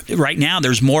are, right now,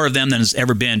 there's more of them than there's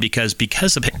ever been because of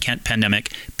the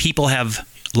pandemic, people have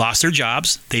lost their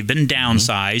jobs, they've been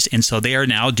downsized, and so they are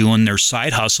now doing their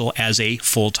side hustle as a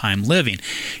full-time living.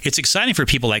 It's exciting for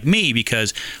people like me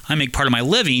because I make part of my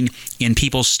living in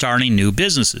people starting new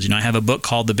businesses. I have a book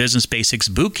called The Business Basics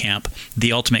Bootcamp,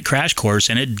 The Ultimate Crash Course,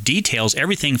 and it details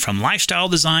everything from lifestyle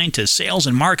design to sales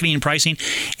and marketing and pricing,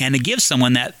 and it gives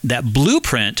someone that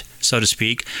blueprint, so to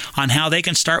speak, on how they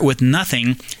can start with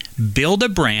nothing, build a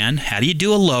brand. How do you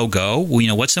do a logo?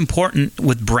 What's important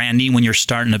with branding when you're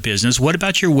starting a business? What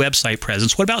about your website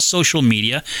presence? What about social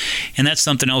media? And that's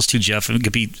something else too, Jeff. It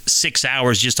could be 6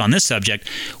 hours just on this subject.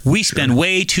 We spend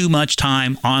way too much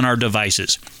time on our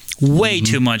devices. Way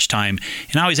too much time.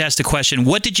 And I always ask the question,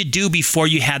 what did you do before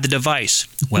you had the device?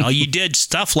 Well, you did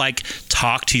stuff like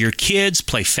talk to your kids,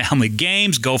 play family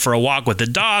games, go for a walk with the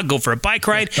dog, go for a bike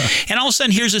ride. And all of a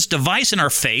sudden, here's this device in our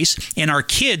face, and our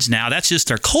kids now, that's just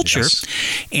their culture. Yes.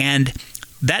 And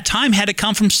that time had to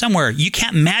come from somewhere. You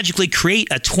can't magically create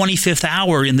a 25th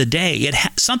hour in the day.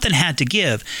 Something had to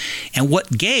give. And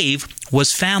what gave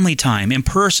was family time and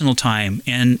personal time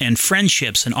and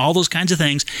friendships and all those kinds of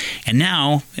things. And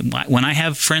now, when I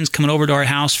have friends coming over to our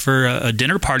house for a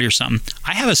dinner party or something,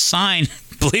 I have a sign,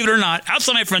 believe it or not,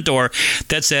 outside my front door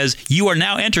that says, "You are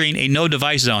now entering a no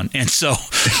device zone." And so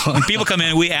when people come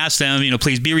in, we ask them,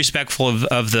 please be respectful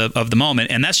of the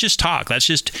moment. And that's just talk. That's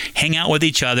just hang out with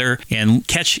each other and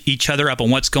catch each other up on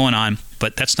what's going on.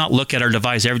 But that's not look at our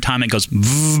device every time it goes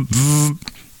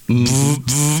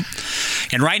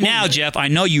and right now, Jeff, I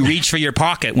know you reached for your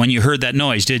pocket when you heard that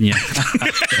noise, didn't you?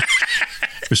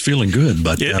 Was feeling good,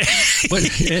 but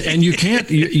and you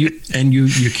can't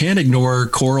you can't ignore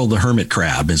Coral the hermit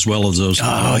crab as well as those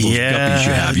guppies you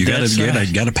have.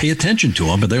 You got to pay attention to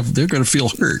them, but they're going to feel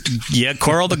hurt. Yeah,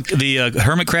 Coral the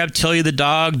hermit crab, Tilly the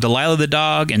dog, Delilah the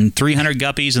dog, and 300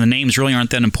 guppies, and the names really aren't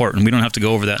that important. We don't have to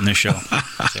go over that in this show.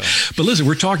 But listen,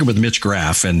 we're talking with Mitch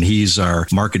Graff, and he's our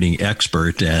marketing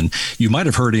expert, and you might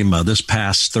have heard him this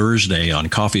past Thursday on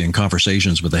Coffee and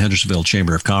Conversations with the Hendersonville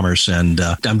Chamber of Commerce, and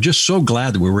I'm just so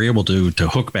glad that we were able to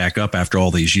hook back up after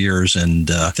all these years, and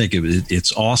I think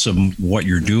it's awesome what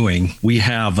you're doing. We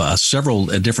have several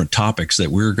different topics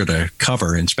that we're going to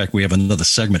cover. In fact, we have another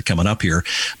segment coming up here.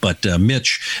 But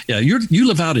Mitch, you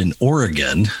live out in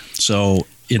Oregon, so.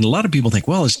 And a lot of people think,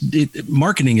 well,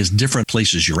 marketing is different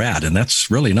places you're at, and that's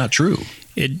really not true.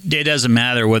 It doesn't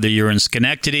matter whether you're in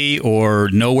Schenectady or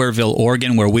Nowhereville,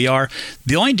 Oregon, where we are.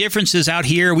 The only difference is out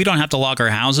here, we don't have to lock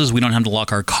our houses. We don't have to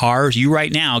lock our cars. You right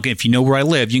now, if you know where I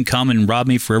live, you can come and rob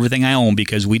me for everything I own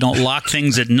because we don't lock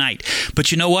things at night.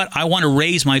 But you know what? I want to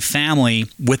raise my family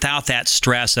without that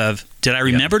stress of, did I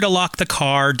remember to lock the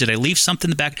car? Did I leave something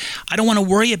in the back? I don't want to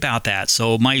worry about that.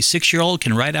 So my 6-year-old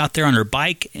can ride out there on her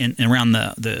bike and around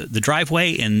the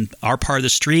driveway in our part of the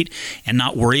street and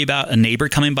not worry about a neighbor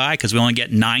coming by because we only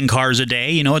get 9 cars a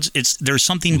day. There's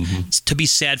something to be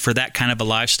said for that kind of a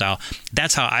lifestyle.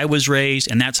 That's how I was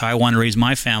raised, and that's how I want to raise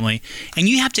my family. And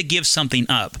you have to give something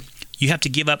up. You have to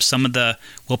give up some of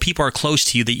people are close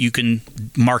to you that you can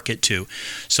market to.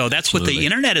 So that's Absolutely. What the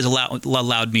internet has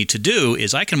allowed me to do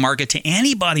is I can market to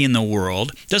anybody in the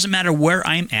world. Doesn't matter where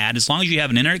I'm at, as long as you have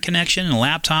an internet connection and a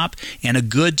laptop and a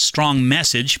good, strong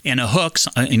message and a hook,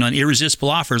 an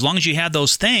irresistible offer. As long as you have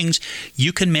those things,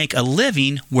 you can make a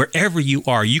living wherever you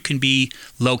are. You can be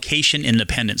location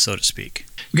independent, so to speak.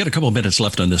 We've got a couple of minutes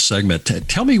left on this segment.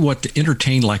 Tell me what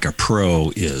Entertain Like a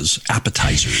Pro is.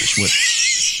 Appetizers. What?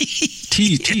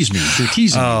 Tease me. You're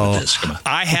teasing me with this. Come on.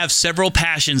 I have several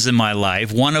passions in my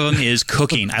life. One of them is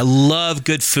cooking. I love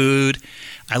good food.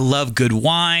 I love good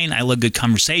wine. I love good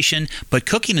conversation. But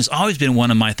cooking has always been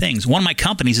one of my things. One of my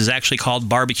companies is actually called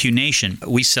Barbecue Nation.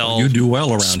 We sell you do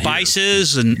well around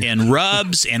spices and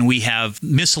rubs, and we have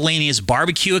miscellaneous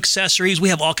barbecue accessories. We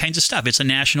have all kinds of stuff. It's a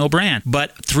national brand.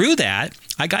 But through that,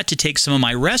 I got to take some of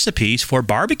my recipes for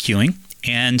barbecuing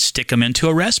and stick them into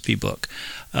a recipe book.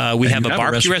 We have a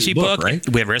barbecue recipe book. Right?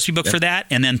 We have a recipe book for that.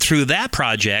 And then through that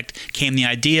project came the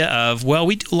idea of,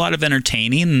 we do a lot of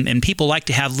entertaining, and people like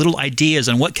to have little ideas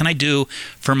on what can I do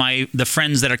for the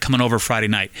friends that are coming over Friday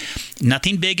night.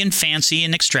 Nothing big and fancy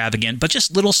and extravagant, but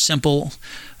just little simple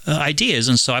ideas.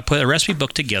 And so I put a recipe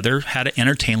book together, how to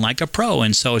entertain like a pro.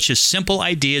 And so it's just simple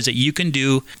ideas that you can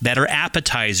do that are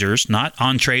appetizers, not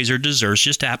entrees or desserts,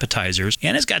 just appetizers.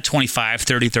 And it's got 25,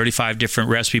 30, 35 different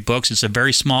recipe books. It's a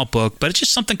very small book, but it's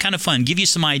just something kind of fun. Give you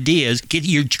some ideas, get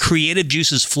your creative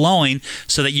juices flowing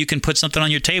so that you can put something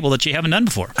on your table that you haven't done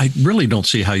before. I really don't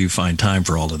see how you find time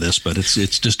for all of this, but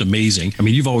it's just amazing. I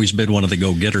mean, you've always been one of the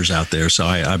go-getters out there,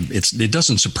 so it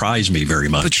doesn't surprise me very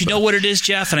much. But you know what it is,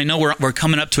 Jeff? And I know we're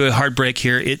coming up to a hard break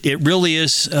here. It really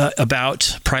is about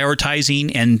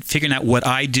prioritizing and figuring out what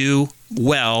I do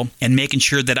well and making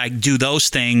sure that I do those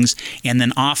things and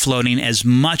then offloading as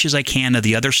much as I can of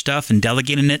the other stuff and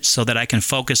delegating it so that I can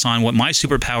focus on what my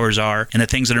superpowers are and the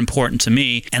things that are important to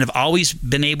me. And I've always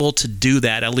been able to do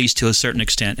that, at least to a certain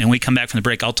extent. And when we come back from the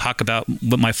break, I'll talk about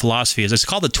what my philosophy is. It's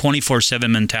called the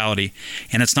 24/7 mentality,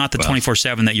 and it's not the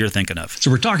 24/7 that you're thinking of. So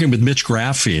we're talking with Mitch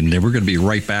Graff, and we're going to be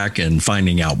right back and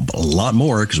finding out a lot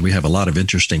more because we have a lot of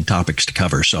interesting topics to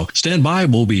cover. So stand by.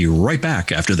 We'll be right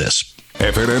back after this.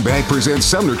 F&M Bank presents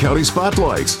Sumner County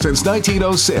Spotlights. Since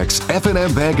 1906,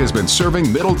 F&M Bank has been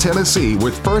serving Middle Tennessee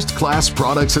with first-class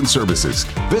products and services.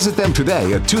 Visit them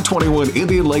today at 221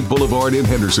 Indian Lake Boulevard in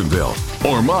Hendersonville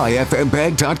or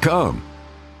myfmbank.com.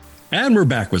 And we're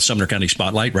back with Sumner County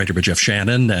Spotlight right here with Jeff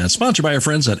Shannon, sponsored by our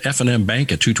friends at F&M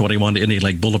Bank at 221 Indian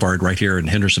Lake Boulevard right here in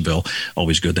Hendersonville.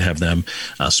 Always good to have them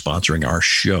sponsoring our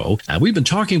show. We've been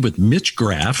talking with Mitch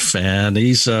Graff, and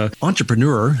he's an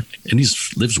entrepreneur, and he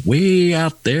lives way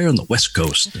out there on the West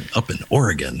Coast, up in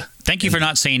Oregon. Thank you for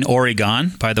not saying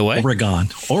Oregon, by the way. Oregon.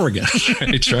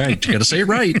 That's right. You got to say it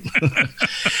right.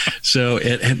 So,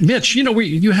 and Mitch,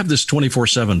 you have this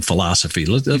 24/7 philosophy.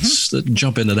 Let's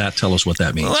jump into that. Tell us what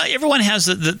that means. Well, everyone has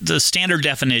the standard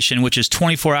definition, which is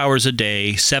 24 hours a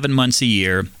day, 7 months a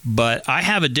year. But I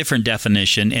have a different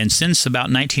definition. And since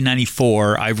about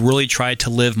 1994, I've really tried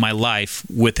to live my life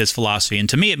with this philosophy. And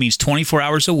to me, it means 24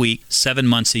 hours a week, 7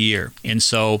 months a year. And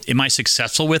so, am I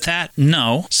successful with that?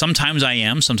 No. Sometimes I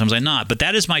am. Sometimes I'm not. But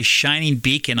that is my shining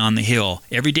beacon on the hill.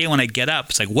 Every day when I get up,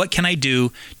 it's like, what can I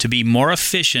do to be more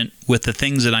efficient with the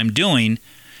things that I'm doing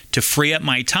to free up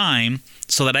my time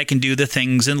so that I can do the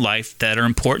things in life that are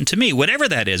important to me, whatever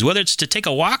that is, whether it's to take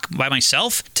a walk by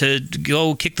myself, to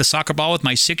go kick the soccer ball with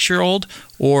my 6-year-old,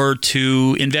 or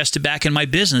to invest it back in my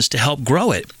business to help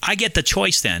grow it. I get the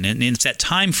choice then, and it's that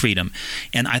time freedom.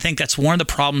 And I think that's one of the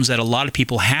problems that a lot of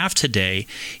people have today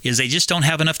is they just don't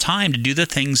have enough time to do the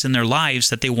things in their lives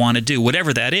that they want to do,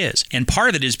 whatever that is. And part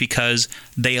of it is because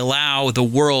they allow the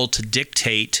world to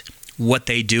dictate what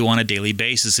they do on a daily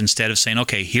basis instead of saying,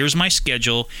 okay, here's my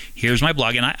schedule, here's my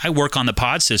blog. And I work on the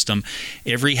pod system.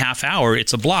 Every half hour,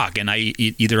 it's a blog. And I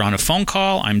either on a phone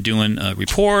call, I'm doing a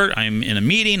report, I'm in a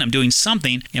meeting, I'm doing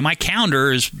something. And my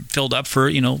calendar is filled up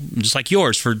for, just like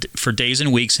yours, for days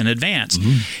and weeks in advance.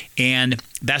 Mm-hmm. And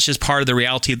that's just part of the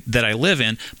reality that I live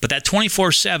in. But that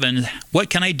 24/7,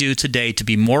 what can I do today to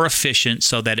be more efficient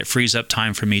so that it frees up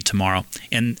time for me tomorrow?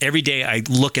 And every day I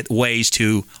look at ways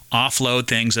to offload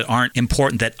things that aren't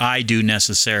important that I do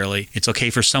necessarily. It's okay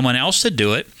for someone else to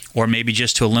do it, or maybe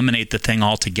just to eliminate the thing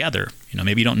altogether.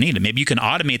 Maybe you don't need it. Maybe you can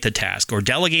automate the task or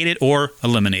delegate it or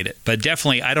eliminate it. But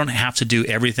definitely, I don't have to do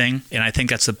everything. And I think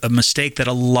that's a mistake that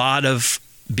a lot of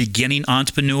beginning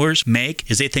entrepreneurs make,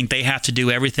 is they think they have to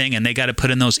do everything and they got to put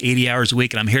in those 80 hours a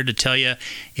week. And I'm here to tell you,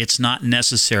 it's not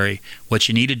necessary. What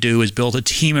you need to do is build a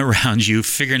team around you,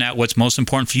 figuring out what's most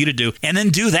important for you to do, and then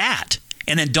do that.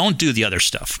 And then don't do the other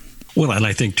stuff. Well, and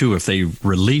I think, too, if they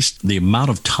released the amount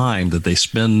of time that they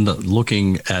spend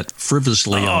looking at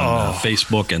frivolously on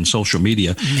Facebook and social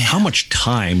media, how much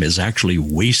time is actually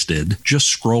wasted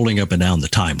just scrolling up and down the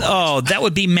timeline? Oh, that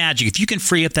would be magic. If you can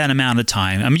free up that amount of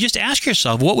time. I mean, just ask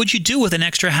yourself, what would you do with an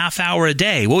extra half hour a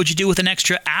day? What would you do with an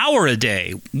extra hour a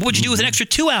day? What would you do with an extra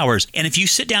 2 hours? And if you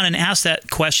sit down and ask that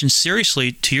question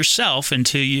seriously to yourself and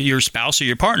to your spouse or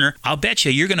your partner, I'll bet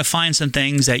you're going to find some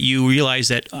things that you realize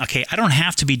that, okay, I don't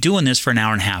have to be doing this for an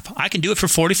hour and a half. I can do it for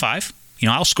 45.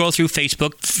 I'll scroll through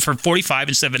Facebook for 45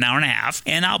 instead of an hour and a half.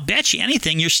 And I'll bet you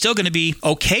anything, you're still going to be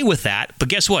okay with that. But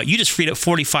guess what? You just freed up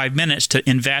 45 minutes to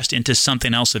invest into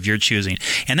something else of your choosing.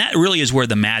 And that really is where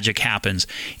the magic happens.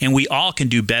 And we all can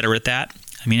do better at that.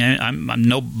 I mean, I'm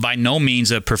by no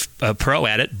means a pro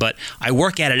at it, but I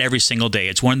work at it every single day.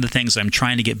 It's one of the things I'm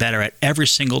trying to get better at every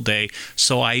single day,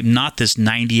 so I'm not this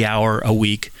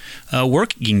 90-hour-a-week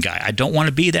working guy. I don't want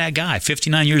to be that guy.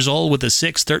 59 years old with a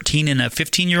 6, 13, and a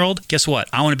 15-year-old. Guess what?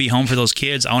 I want to be home for those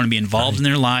kids. I want to be involved in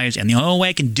their lives, and the only way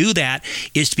I can do that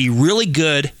is to be really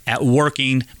good at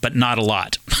working, but not a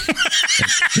lot.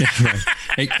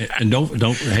 Hey, and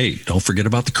don't forget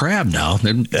about the crab now.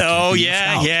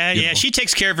 Yeah. She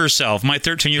takes care of herself. My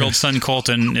 13-year-old son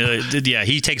Colton,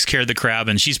 he takes care of the crab,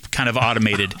 and she's kind of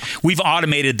automated. We've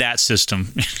automated that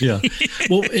system. Yeah.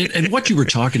 Well, and what you were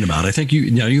talking about, I think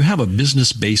you have a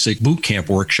business basic boot camp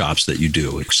workshops that you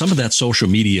do. Some of that social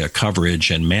media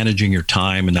coverage and managing your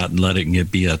time and not letting it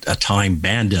be a time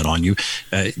bandit on you.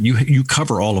 You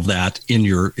cover all of that in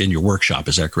your workshop.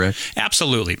 Is that correct?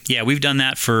 Absolutely. Yeah, we've done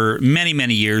that for many,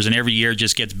 many years, and every year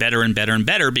just gets better and better and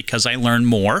better because I learn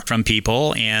more from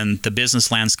people and the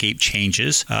business landscape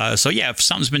changes. If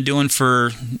something's been doing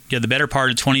for the better part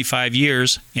of 25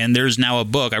 years, and there's now a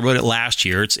book. I wrote it last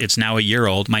year. It's now a year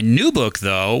old. My new book,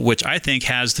 though, which I think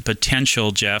has the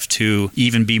potential, Jeff, to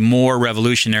even be more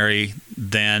revolutionary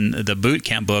than the boot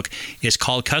camp book, is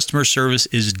called Customer Service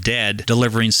is Dead,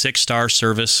 Delivering 6-Star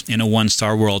Service in a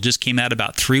 1-Star World. Just came out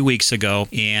about 3 weeks ago,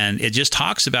 and it just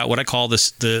talks about what I call the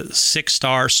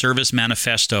 6-Star Service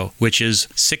Manifesto, which is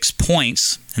 6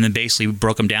 points and then basically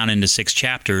broke them down into 6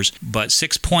 chapters, but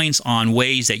 6 points on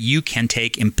ways that you can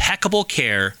take impeccable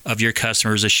care of your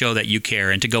customers to show that you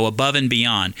care and to go above and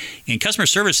beyond. And customer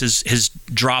service has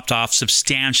dropped off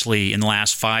substantially in the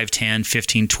last 5, 10,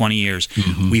 15, 20 years.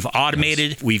 Mm-hmm. We've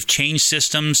automated, we've changed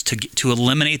systems to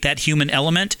eliminate that human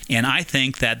element, and I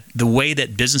think that the way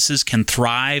that businesses can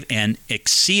thrive and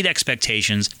exceed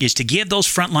expectations is to give those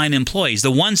frontline employees,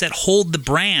 the ones that hold the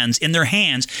brands in their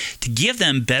hands, to give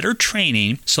them better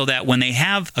training so that when they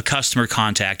have a customer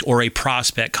contact or a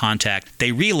prospect contact,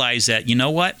 they realize that, you know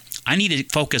what? I need to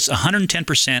focus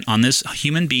 110% on this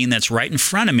human being that's right in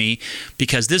front of me,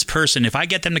 because this person, if I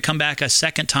get them to come back a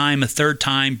second time, a third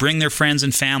time, bring their friends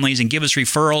and families and give us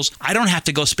referrals, I don't have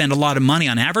to go spend a lot of money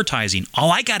on advertising.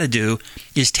 All I got to do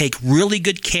is take really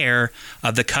good care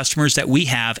of the customers that we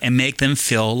have and make them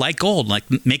feel like gold, like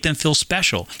make them feel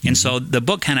special. Mm-hmm. And so the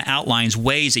book kind of outlines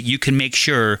ways that you can make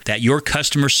sure that your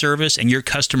customer service and your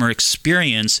customer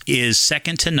experience is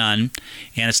second to none.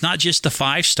 And it's not just the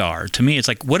 5-star. To me, it's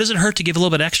like, what does it hurt to give a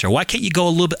little bit extra? Why can't you go a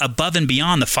little bit above and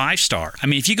beyond the 5-star? I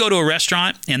mean, if you go to a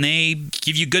restaurant and they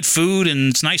give you good food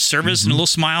and it's nice service and a little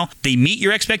smile, they meet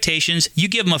your expectations, you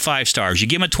give them a 5 stars. You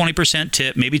give them a 20%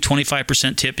 tip, maybe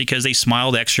 25% tip because they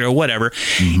smiled extra or whatever,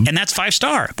 and that's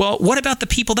 5-star. Well, what about the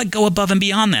people that go above and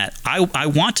beyond that? I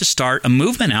want to start a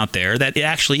movement out there that it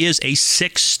actually is a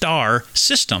 6-star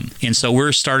system. And so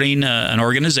we're starting an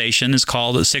organization. It's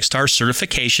called a 6-star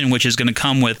certification, which is going to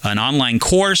come with an online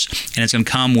course, and it's going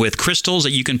to come with crystals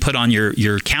that you can put on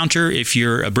your counter if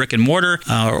you're a brick and mortar,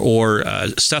 or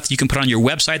stuff that you can put on your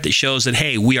website that shows that,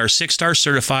 hey, we are 6-star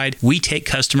certified. We take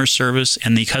customer service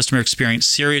and the customer experience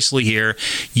seriously here.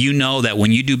 You know that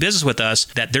when you do business with us,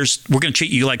 that we're going to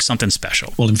treat you like something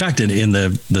special. Well, in fact, in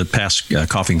the past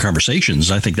Coffee and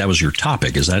Conversations, I think that was your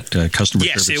topic. Is that customer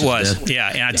service? Yes, it was. Yeah,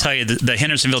 and I tell you, the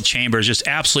Hendersonville Chamber is just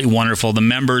absolutely wonderful. The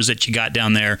members that you got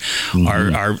down there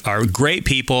are great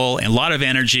people and a lot of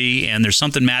energy, and there's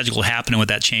something magical happening with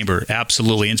that chamber.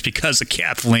 Absolutely. And it's because of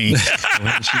Kathleen.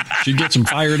 Well, she gets them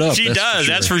fired up. She does.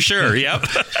 That's for sure. Yep.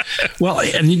 Well,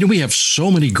 and we have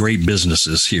so many great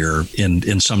businesses here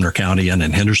in Sumner County and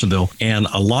in Hendersonville, and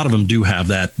a lot of them do have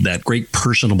that great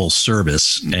personable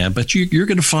service. But you're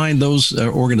going to find those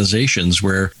organizations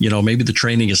where, maybe the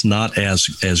training is not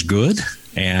as good,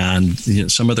 and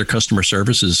some of their customer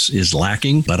service is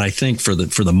lacking. But I think for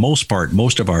the most part,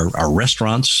 most of our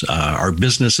restaurants, our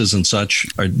businesses and such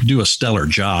do a stellar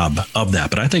job of that.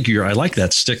 But I think I like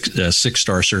that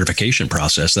 6-star certification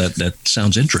process. That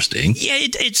sounds interesting. Yeah,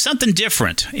 it's something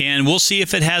different, and we'll see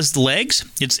if it has the legs.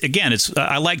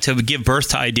 I like to give birth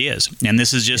to ideas, and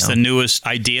this is just the newest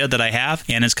idea that I have,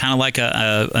 and it's kind of like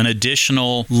an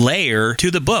additional layer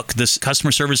to the book. This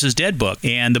Customer Service is Dead book,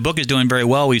 and the book is doing very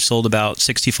well. We've sold about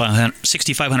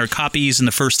 6,500 copies in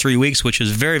the first 3 weeks, which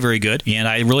is very, very good. And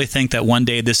I really think that one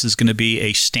day this is going to be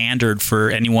a standard for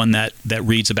anyone that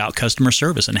reads about customer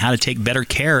service and how to take better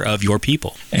care of your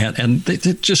people. And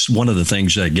just one of the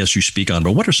things I guess you speak on,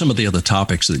 but what are some of the other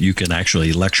topics that you can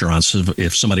actually lecture on? So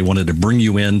if somebody wanted to bring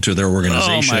you into their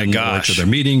organization or to their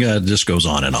meeting, just goes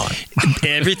on and on.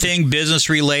 Everything business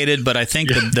related, but I think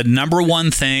the number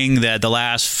one thing that the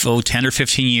last 10 or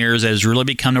 15 years has really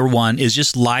become number one is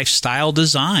just lifestyle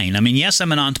design. I mean, yes,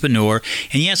 I'm an entrepreneur,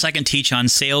 and yes, I can teach on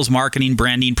sales, marketing,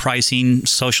 branding, pricing,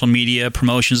 social media,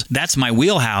 promotions. That's my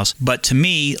wheelhouse. But to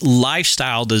me,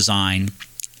 lifestyle design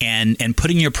and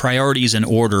putting your priorities in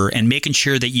order and making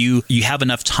sure that you have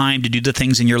enough time to do the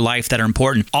things in your life that are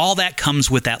important, all that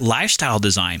comes with that lifestyle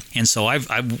design. And so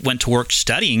I went to work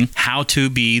studying how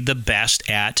to be the best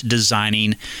at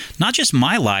designing not just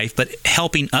my life, but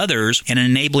helping others and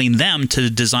enabling them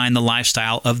to design the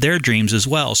lifestyle of their dreams as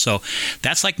well. So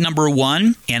that's like number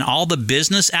one, and all the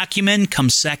business acumen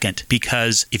comes second,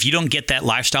 because if you don't get that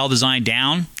lifestyle design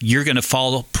down, you're going to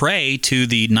fall prey to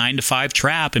the 9-to-5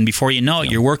 trap, and before you know it,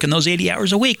 you're working those 80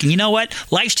 hours a week. And you know what?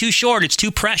 Life's too short. It's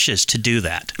too precious to do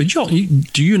that. But do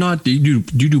you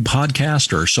do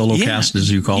podcast or solo cast, as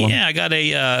you call them? Yeah, I got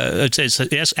it's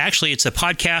a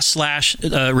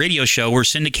podcast / radio show. We're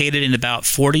syndicated in about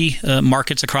 40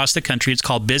 markets across the country. It's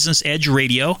called Business Edge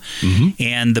Radio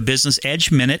and the Business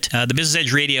Edge Minute. The Business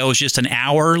Edge Radio is just an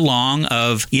hour long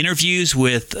of interviews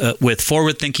with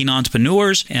forward-thinking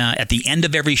entrepreneurs. At the end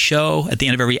of every show, at the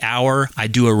end of every hour, I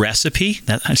do a recipe.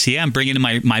 I'm bringing in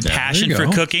my my passion for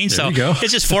cooking. So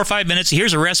it's just 4 or 5 minutes.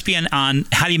 Here's a recipe on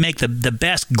how do you make the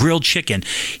best grilled chicken.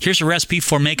 Here's a recipe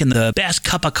for making the best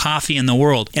cup of coffee in the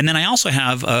world. And then I also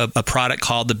have a product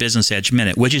called the Business Edge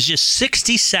Minute, which is just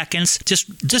 60 seconds, just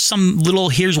some little,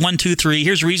 here's 1, 2, 3.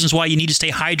 Here's reasons why you need to stay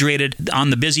hydrated on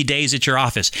the busy days at your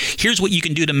office. Here's what you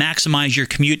can do to maximize your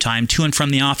commute time to and from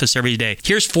the office every day.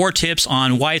 Here's 4 tips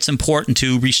on why it's important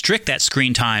to restrict that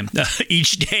screen time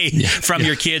each day from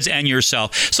your kids and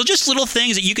yourself. So just little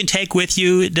things that you can take with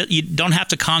you. You don't have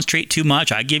to concentrate too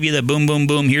much. I give you the boom, boom,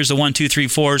 boom. Here's the 1, 2, 3,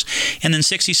 4s. And then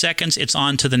 60 seconds, it's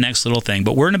on to the next little thing.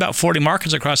 But we're in about 40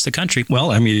 markets across the country.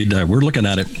 Well, I mean, we're looking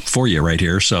at it for you right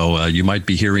here. So you might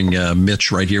be hearing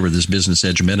Mitch right here with this Business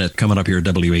Edge Minute coming up here at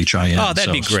WHIN. Oh,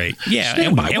 that'd be great. Yeah.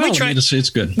 And we try, it's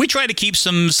good. We try to keep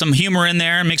some humor in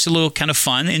there. Makes it a little kind of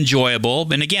fun,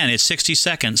 enjoyable. And again, it's 60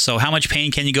 seconds. So how much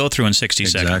pain can you go through in 60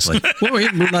 seconds? Well,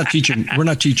 we're not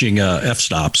teaching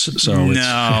f-stops. So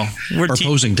no, we're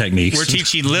opposing techniques. We're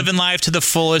teaching living life to the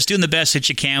fullest, doing the best that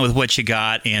you can with what you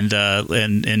got, and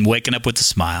waking up with a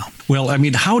smile. Well, I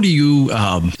mean, how do you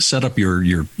set up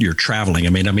your traveling? I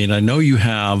mean, I know do you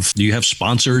have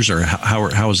sponsors, or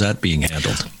how is that being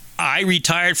handled? I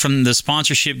retired from the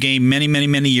sponsorship game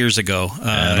many years ago.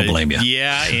 I don't blame you.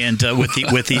 Yeah, and with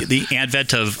the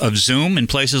advent of Zoom and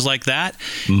places like that,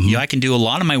 I can do a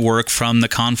lot of my work from the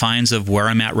confines of where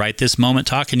I'm at right this moment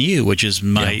talking to you, which is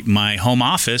my home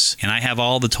office, and I have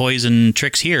all the toys and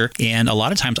tricks here. And a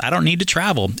lot of times I don't need to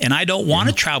travel, and I don't want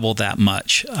to travel that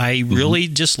much. I really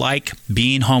just like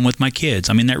being home with my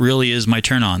kids. I mean, that really is my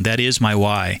turn on. That is my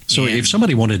why. So if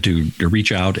somebody wanted to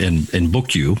reach out and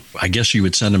book you, I guess you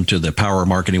would send them to the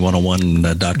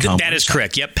powermarketing101.com. That is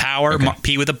correct. Yep.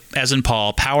 P with as in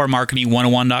Paul,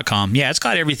 powermarketing101.com. Yeah, it's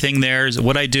got everything there.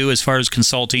 What I do as far as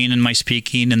consulting and my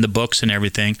speaking and the books and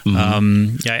everything.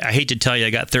 I hate to tell you,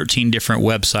 I got 13 different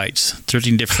websites,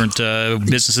 13 different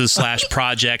businesses /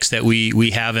 projects that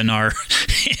we have in our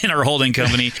holding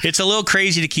company. It's a little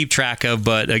crazy to keep track of,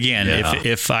 but again,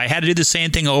 if I had to do the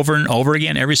same thing over and over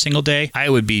again every single day, I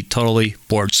would be totally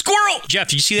bored. Squirrel! Jeff,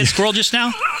 did you see that squirrel just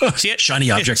now? See it?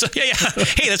 Shiny object. Yeah.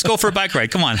 Hey, let's go for a bike ride.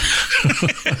 Come on.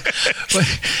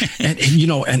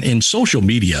 and in social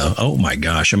media, oh my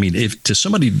gosh. I mean, if to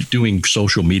somebody doing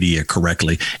social media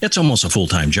correctly, it's almost a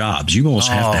full-time job. You almost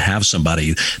have to have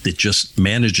somebody that just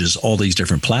manages all these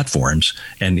different platforms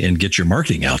and get your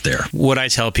marketing out there. What I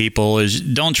tell people is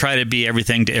don't try to be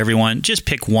everything to everyone. Just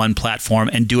pick one platform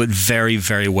and do it very,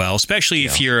 very well, especially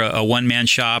if you're a one-man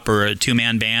shop or a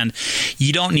two-man band.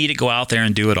 You don't need to go out there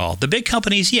and do it all. The big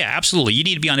companies, absolutely. You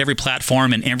need to be on every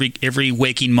platform and every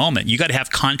waking moment. You got to have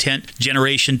content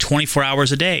generation 24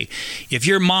 hours a day. If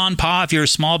you're mom and pop, if you're a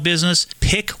small business,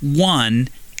 pick one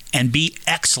and be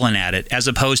excellent at it as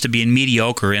opposed to being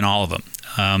mediocre in all of them.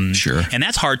 Sure. And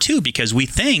that's hard too, because we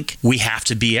think we have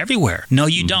to be everywhere. No,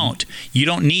 you don't. You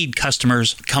don't need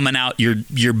customers coming out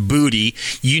your booty.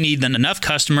 You need enough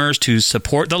customers to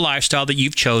support the lifestyle that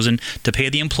you've chosen, to pay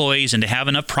the employees, and to have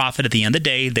enough profit at the end of the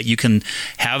day that you can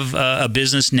have a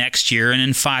business next year and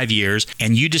in 5 years.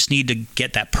 And you just need to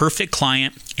get that perfect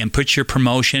client and put your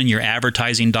promotion, your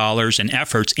advertising dollars and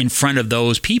efforts in front of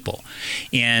those people.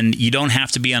 And you don't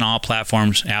have to be on all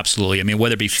platforms, absolutely. I mean,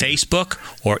 whether it be Facebook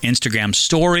or Instagram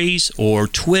stories or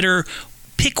Twitter,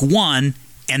 pick one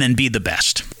and then be the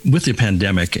best. With the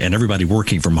pandemic and everybody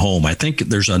working from home, I think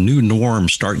there's a new norm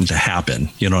starting to happen.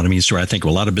 You know what I mean? So I think a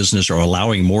lot of businesses are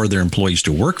allowing more of their employees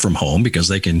to work from home because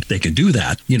they can do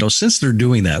that. Since they're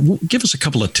doing that, give us a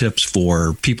couple of tips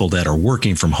for people that are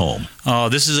working from home. Oh,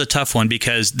 this is a tough one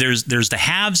because there's the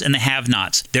haves and the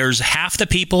have-nots. There's half the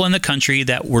people in the country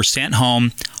that were sent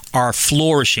home are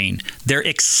flourishing. They're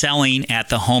excelling at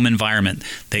the home environment.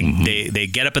 They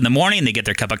get up in the morning, they get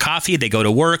their cup of coffee, they go to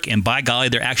work, and by golly,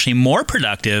 they're actually more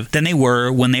productive than they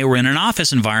were when they were in an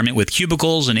office environment with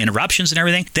cubicles and interruptions and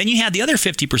everything. Then you had the other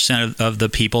 50% of the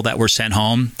people that were sent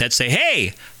home that say,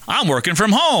 hey, I'm working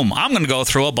from home. I'm going to go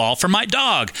throw a ball for my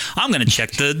dog. I'm going to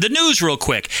check the news real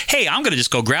quick. Hey, I'm going to just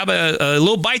go grab a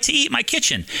little bite to eat in my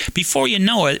kitchen. Before you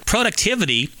know it,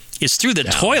 productivity is through the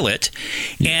toilet,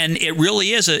 and it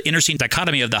really is an interesting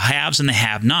dichotomy of the haves and the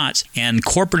have-nots. And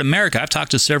corporate America, I've talked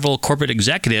to several corporate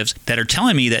executives that are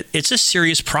telling me that it's a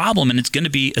serious problem, and it's going to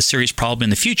be a serious problem in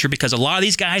the future because a lot of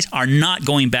these guys are not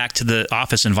going back to the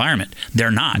office environment.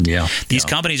 They're not. These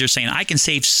companies are saying, I can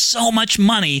save so much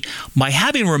money by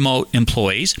having remote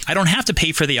employees. I don't have to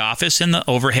pay for the office and the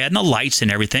overhead and the lights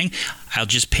and everything. I'll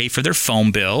just pay for their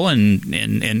phone bill,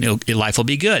 and life will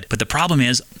be good. But the problem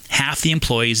is, half the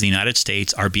employees in the United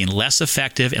States are being less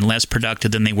effective and less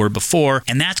productive than they were before,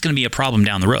 and that's going to be a problem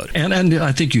down the road. And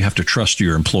I think you have to trust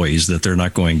your employees that they're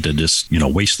not going to just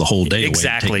waste the whole day away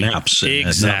and take naps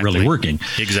and not really working.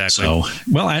 Exactly. So,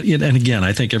 well, and again,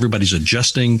 I think everybody's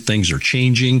adjusting. Things are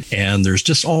changing, and there's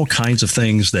just all kinds of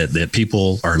things that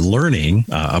people are learning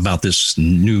about this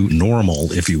new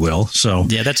normal, if you will. So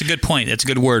yeah, that's a good point. That's a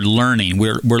good word, learning.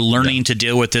 We're learning to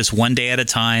deal with this one day at a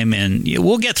time, and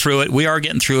we'll get through it. We are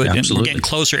getting through it, Absolutely. And we're getting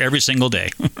closer every single day.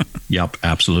 Yep,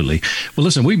 absolutely. Well,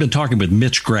 listen, we've been talking with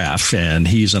Mitch Graff, and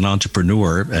he's an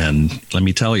entrepreneur, and let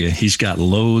me tell you, he's got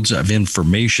loads of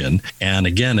information. And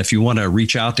again, if you want to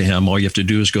reach out to him, all you have to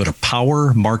do is go to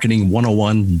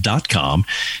powermarketing101.com.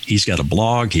 He's got a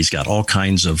blog. He's got all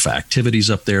kinds of activities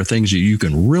up there, things that you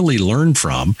can really learn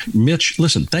from. Mitch,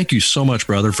 listen, thank you so much,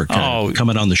 brother, for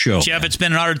coming on the show. Jeff, it's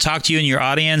been an honor to talk to you and your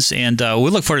audience, and we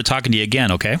look forward to talking to you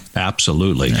again, okay?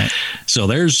 Absolutely. Right. So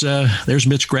there's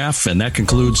Mitch Graff, and that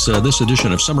concludes this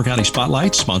edition of Sumner County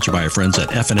Spotlight, sponsored by our friends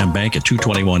at F&M Bank at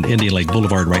 221 Indian Lake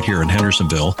Boulevard right here in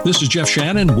Hendersonville. This is Jeff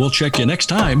Shannon. We'll check you next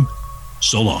time.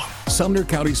 So long. Sumner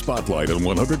County Spotlight on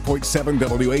 100.7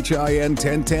 WHIN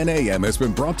 1010 AM has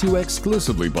been brought to you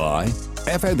exclusively by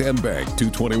F&M Bank,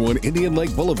 221 Indian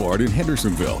Lake Boulevard in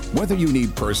Hendersonville. Whether you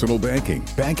need personal banking,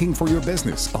 banking for your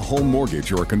business, a home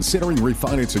mortgage, or considering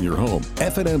refinancing your home,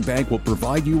 F&M Bank will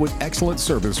provide you with excellent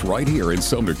service right here in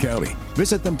Sumner County.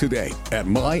 Visit them today at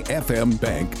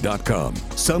myfmbank.com.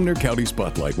 Sumner County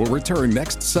Spotlight will return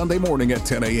next Sunday morning at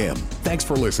 10 a.m. Thanks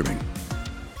for listening.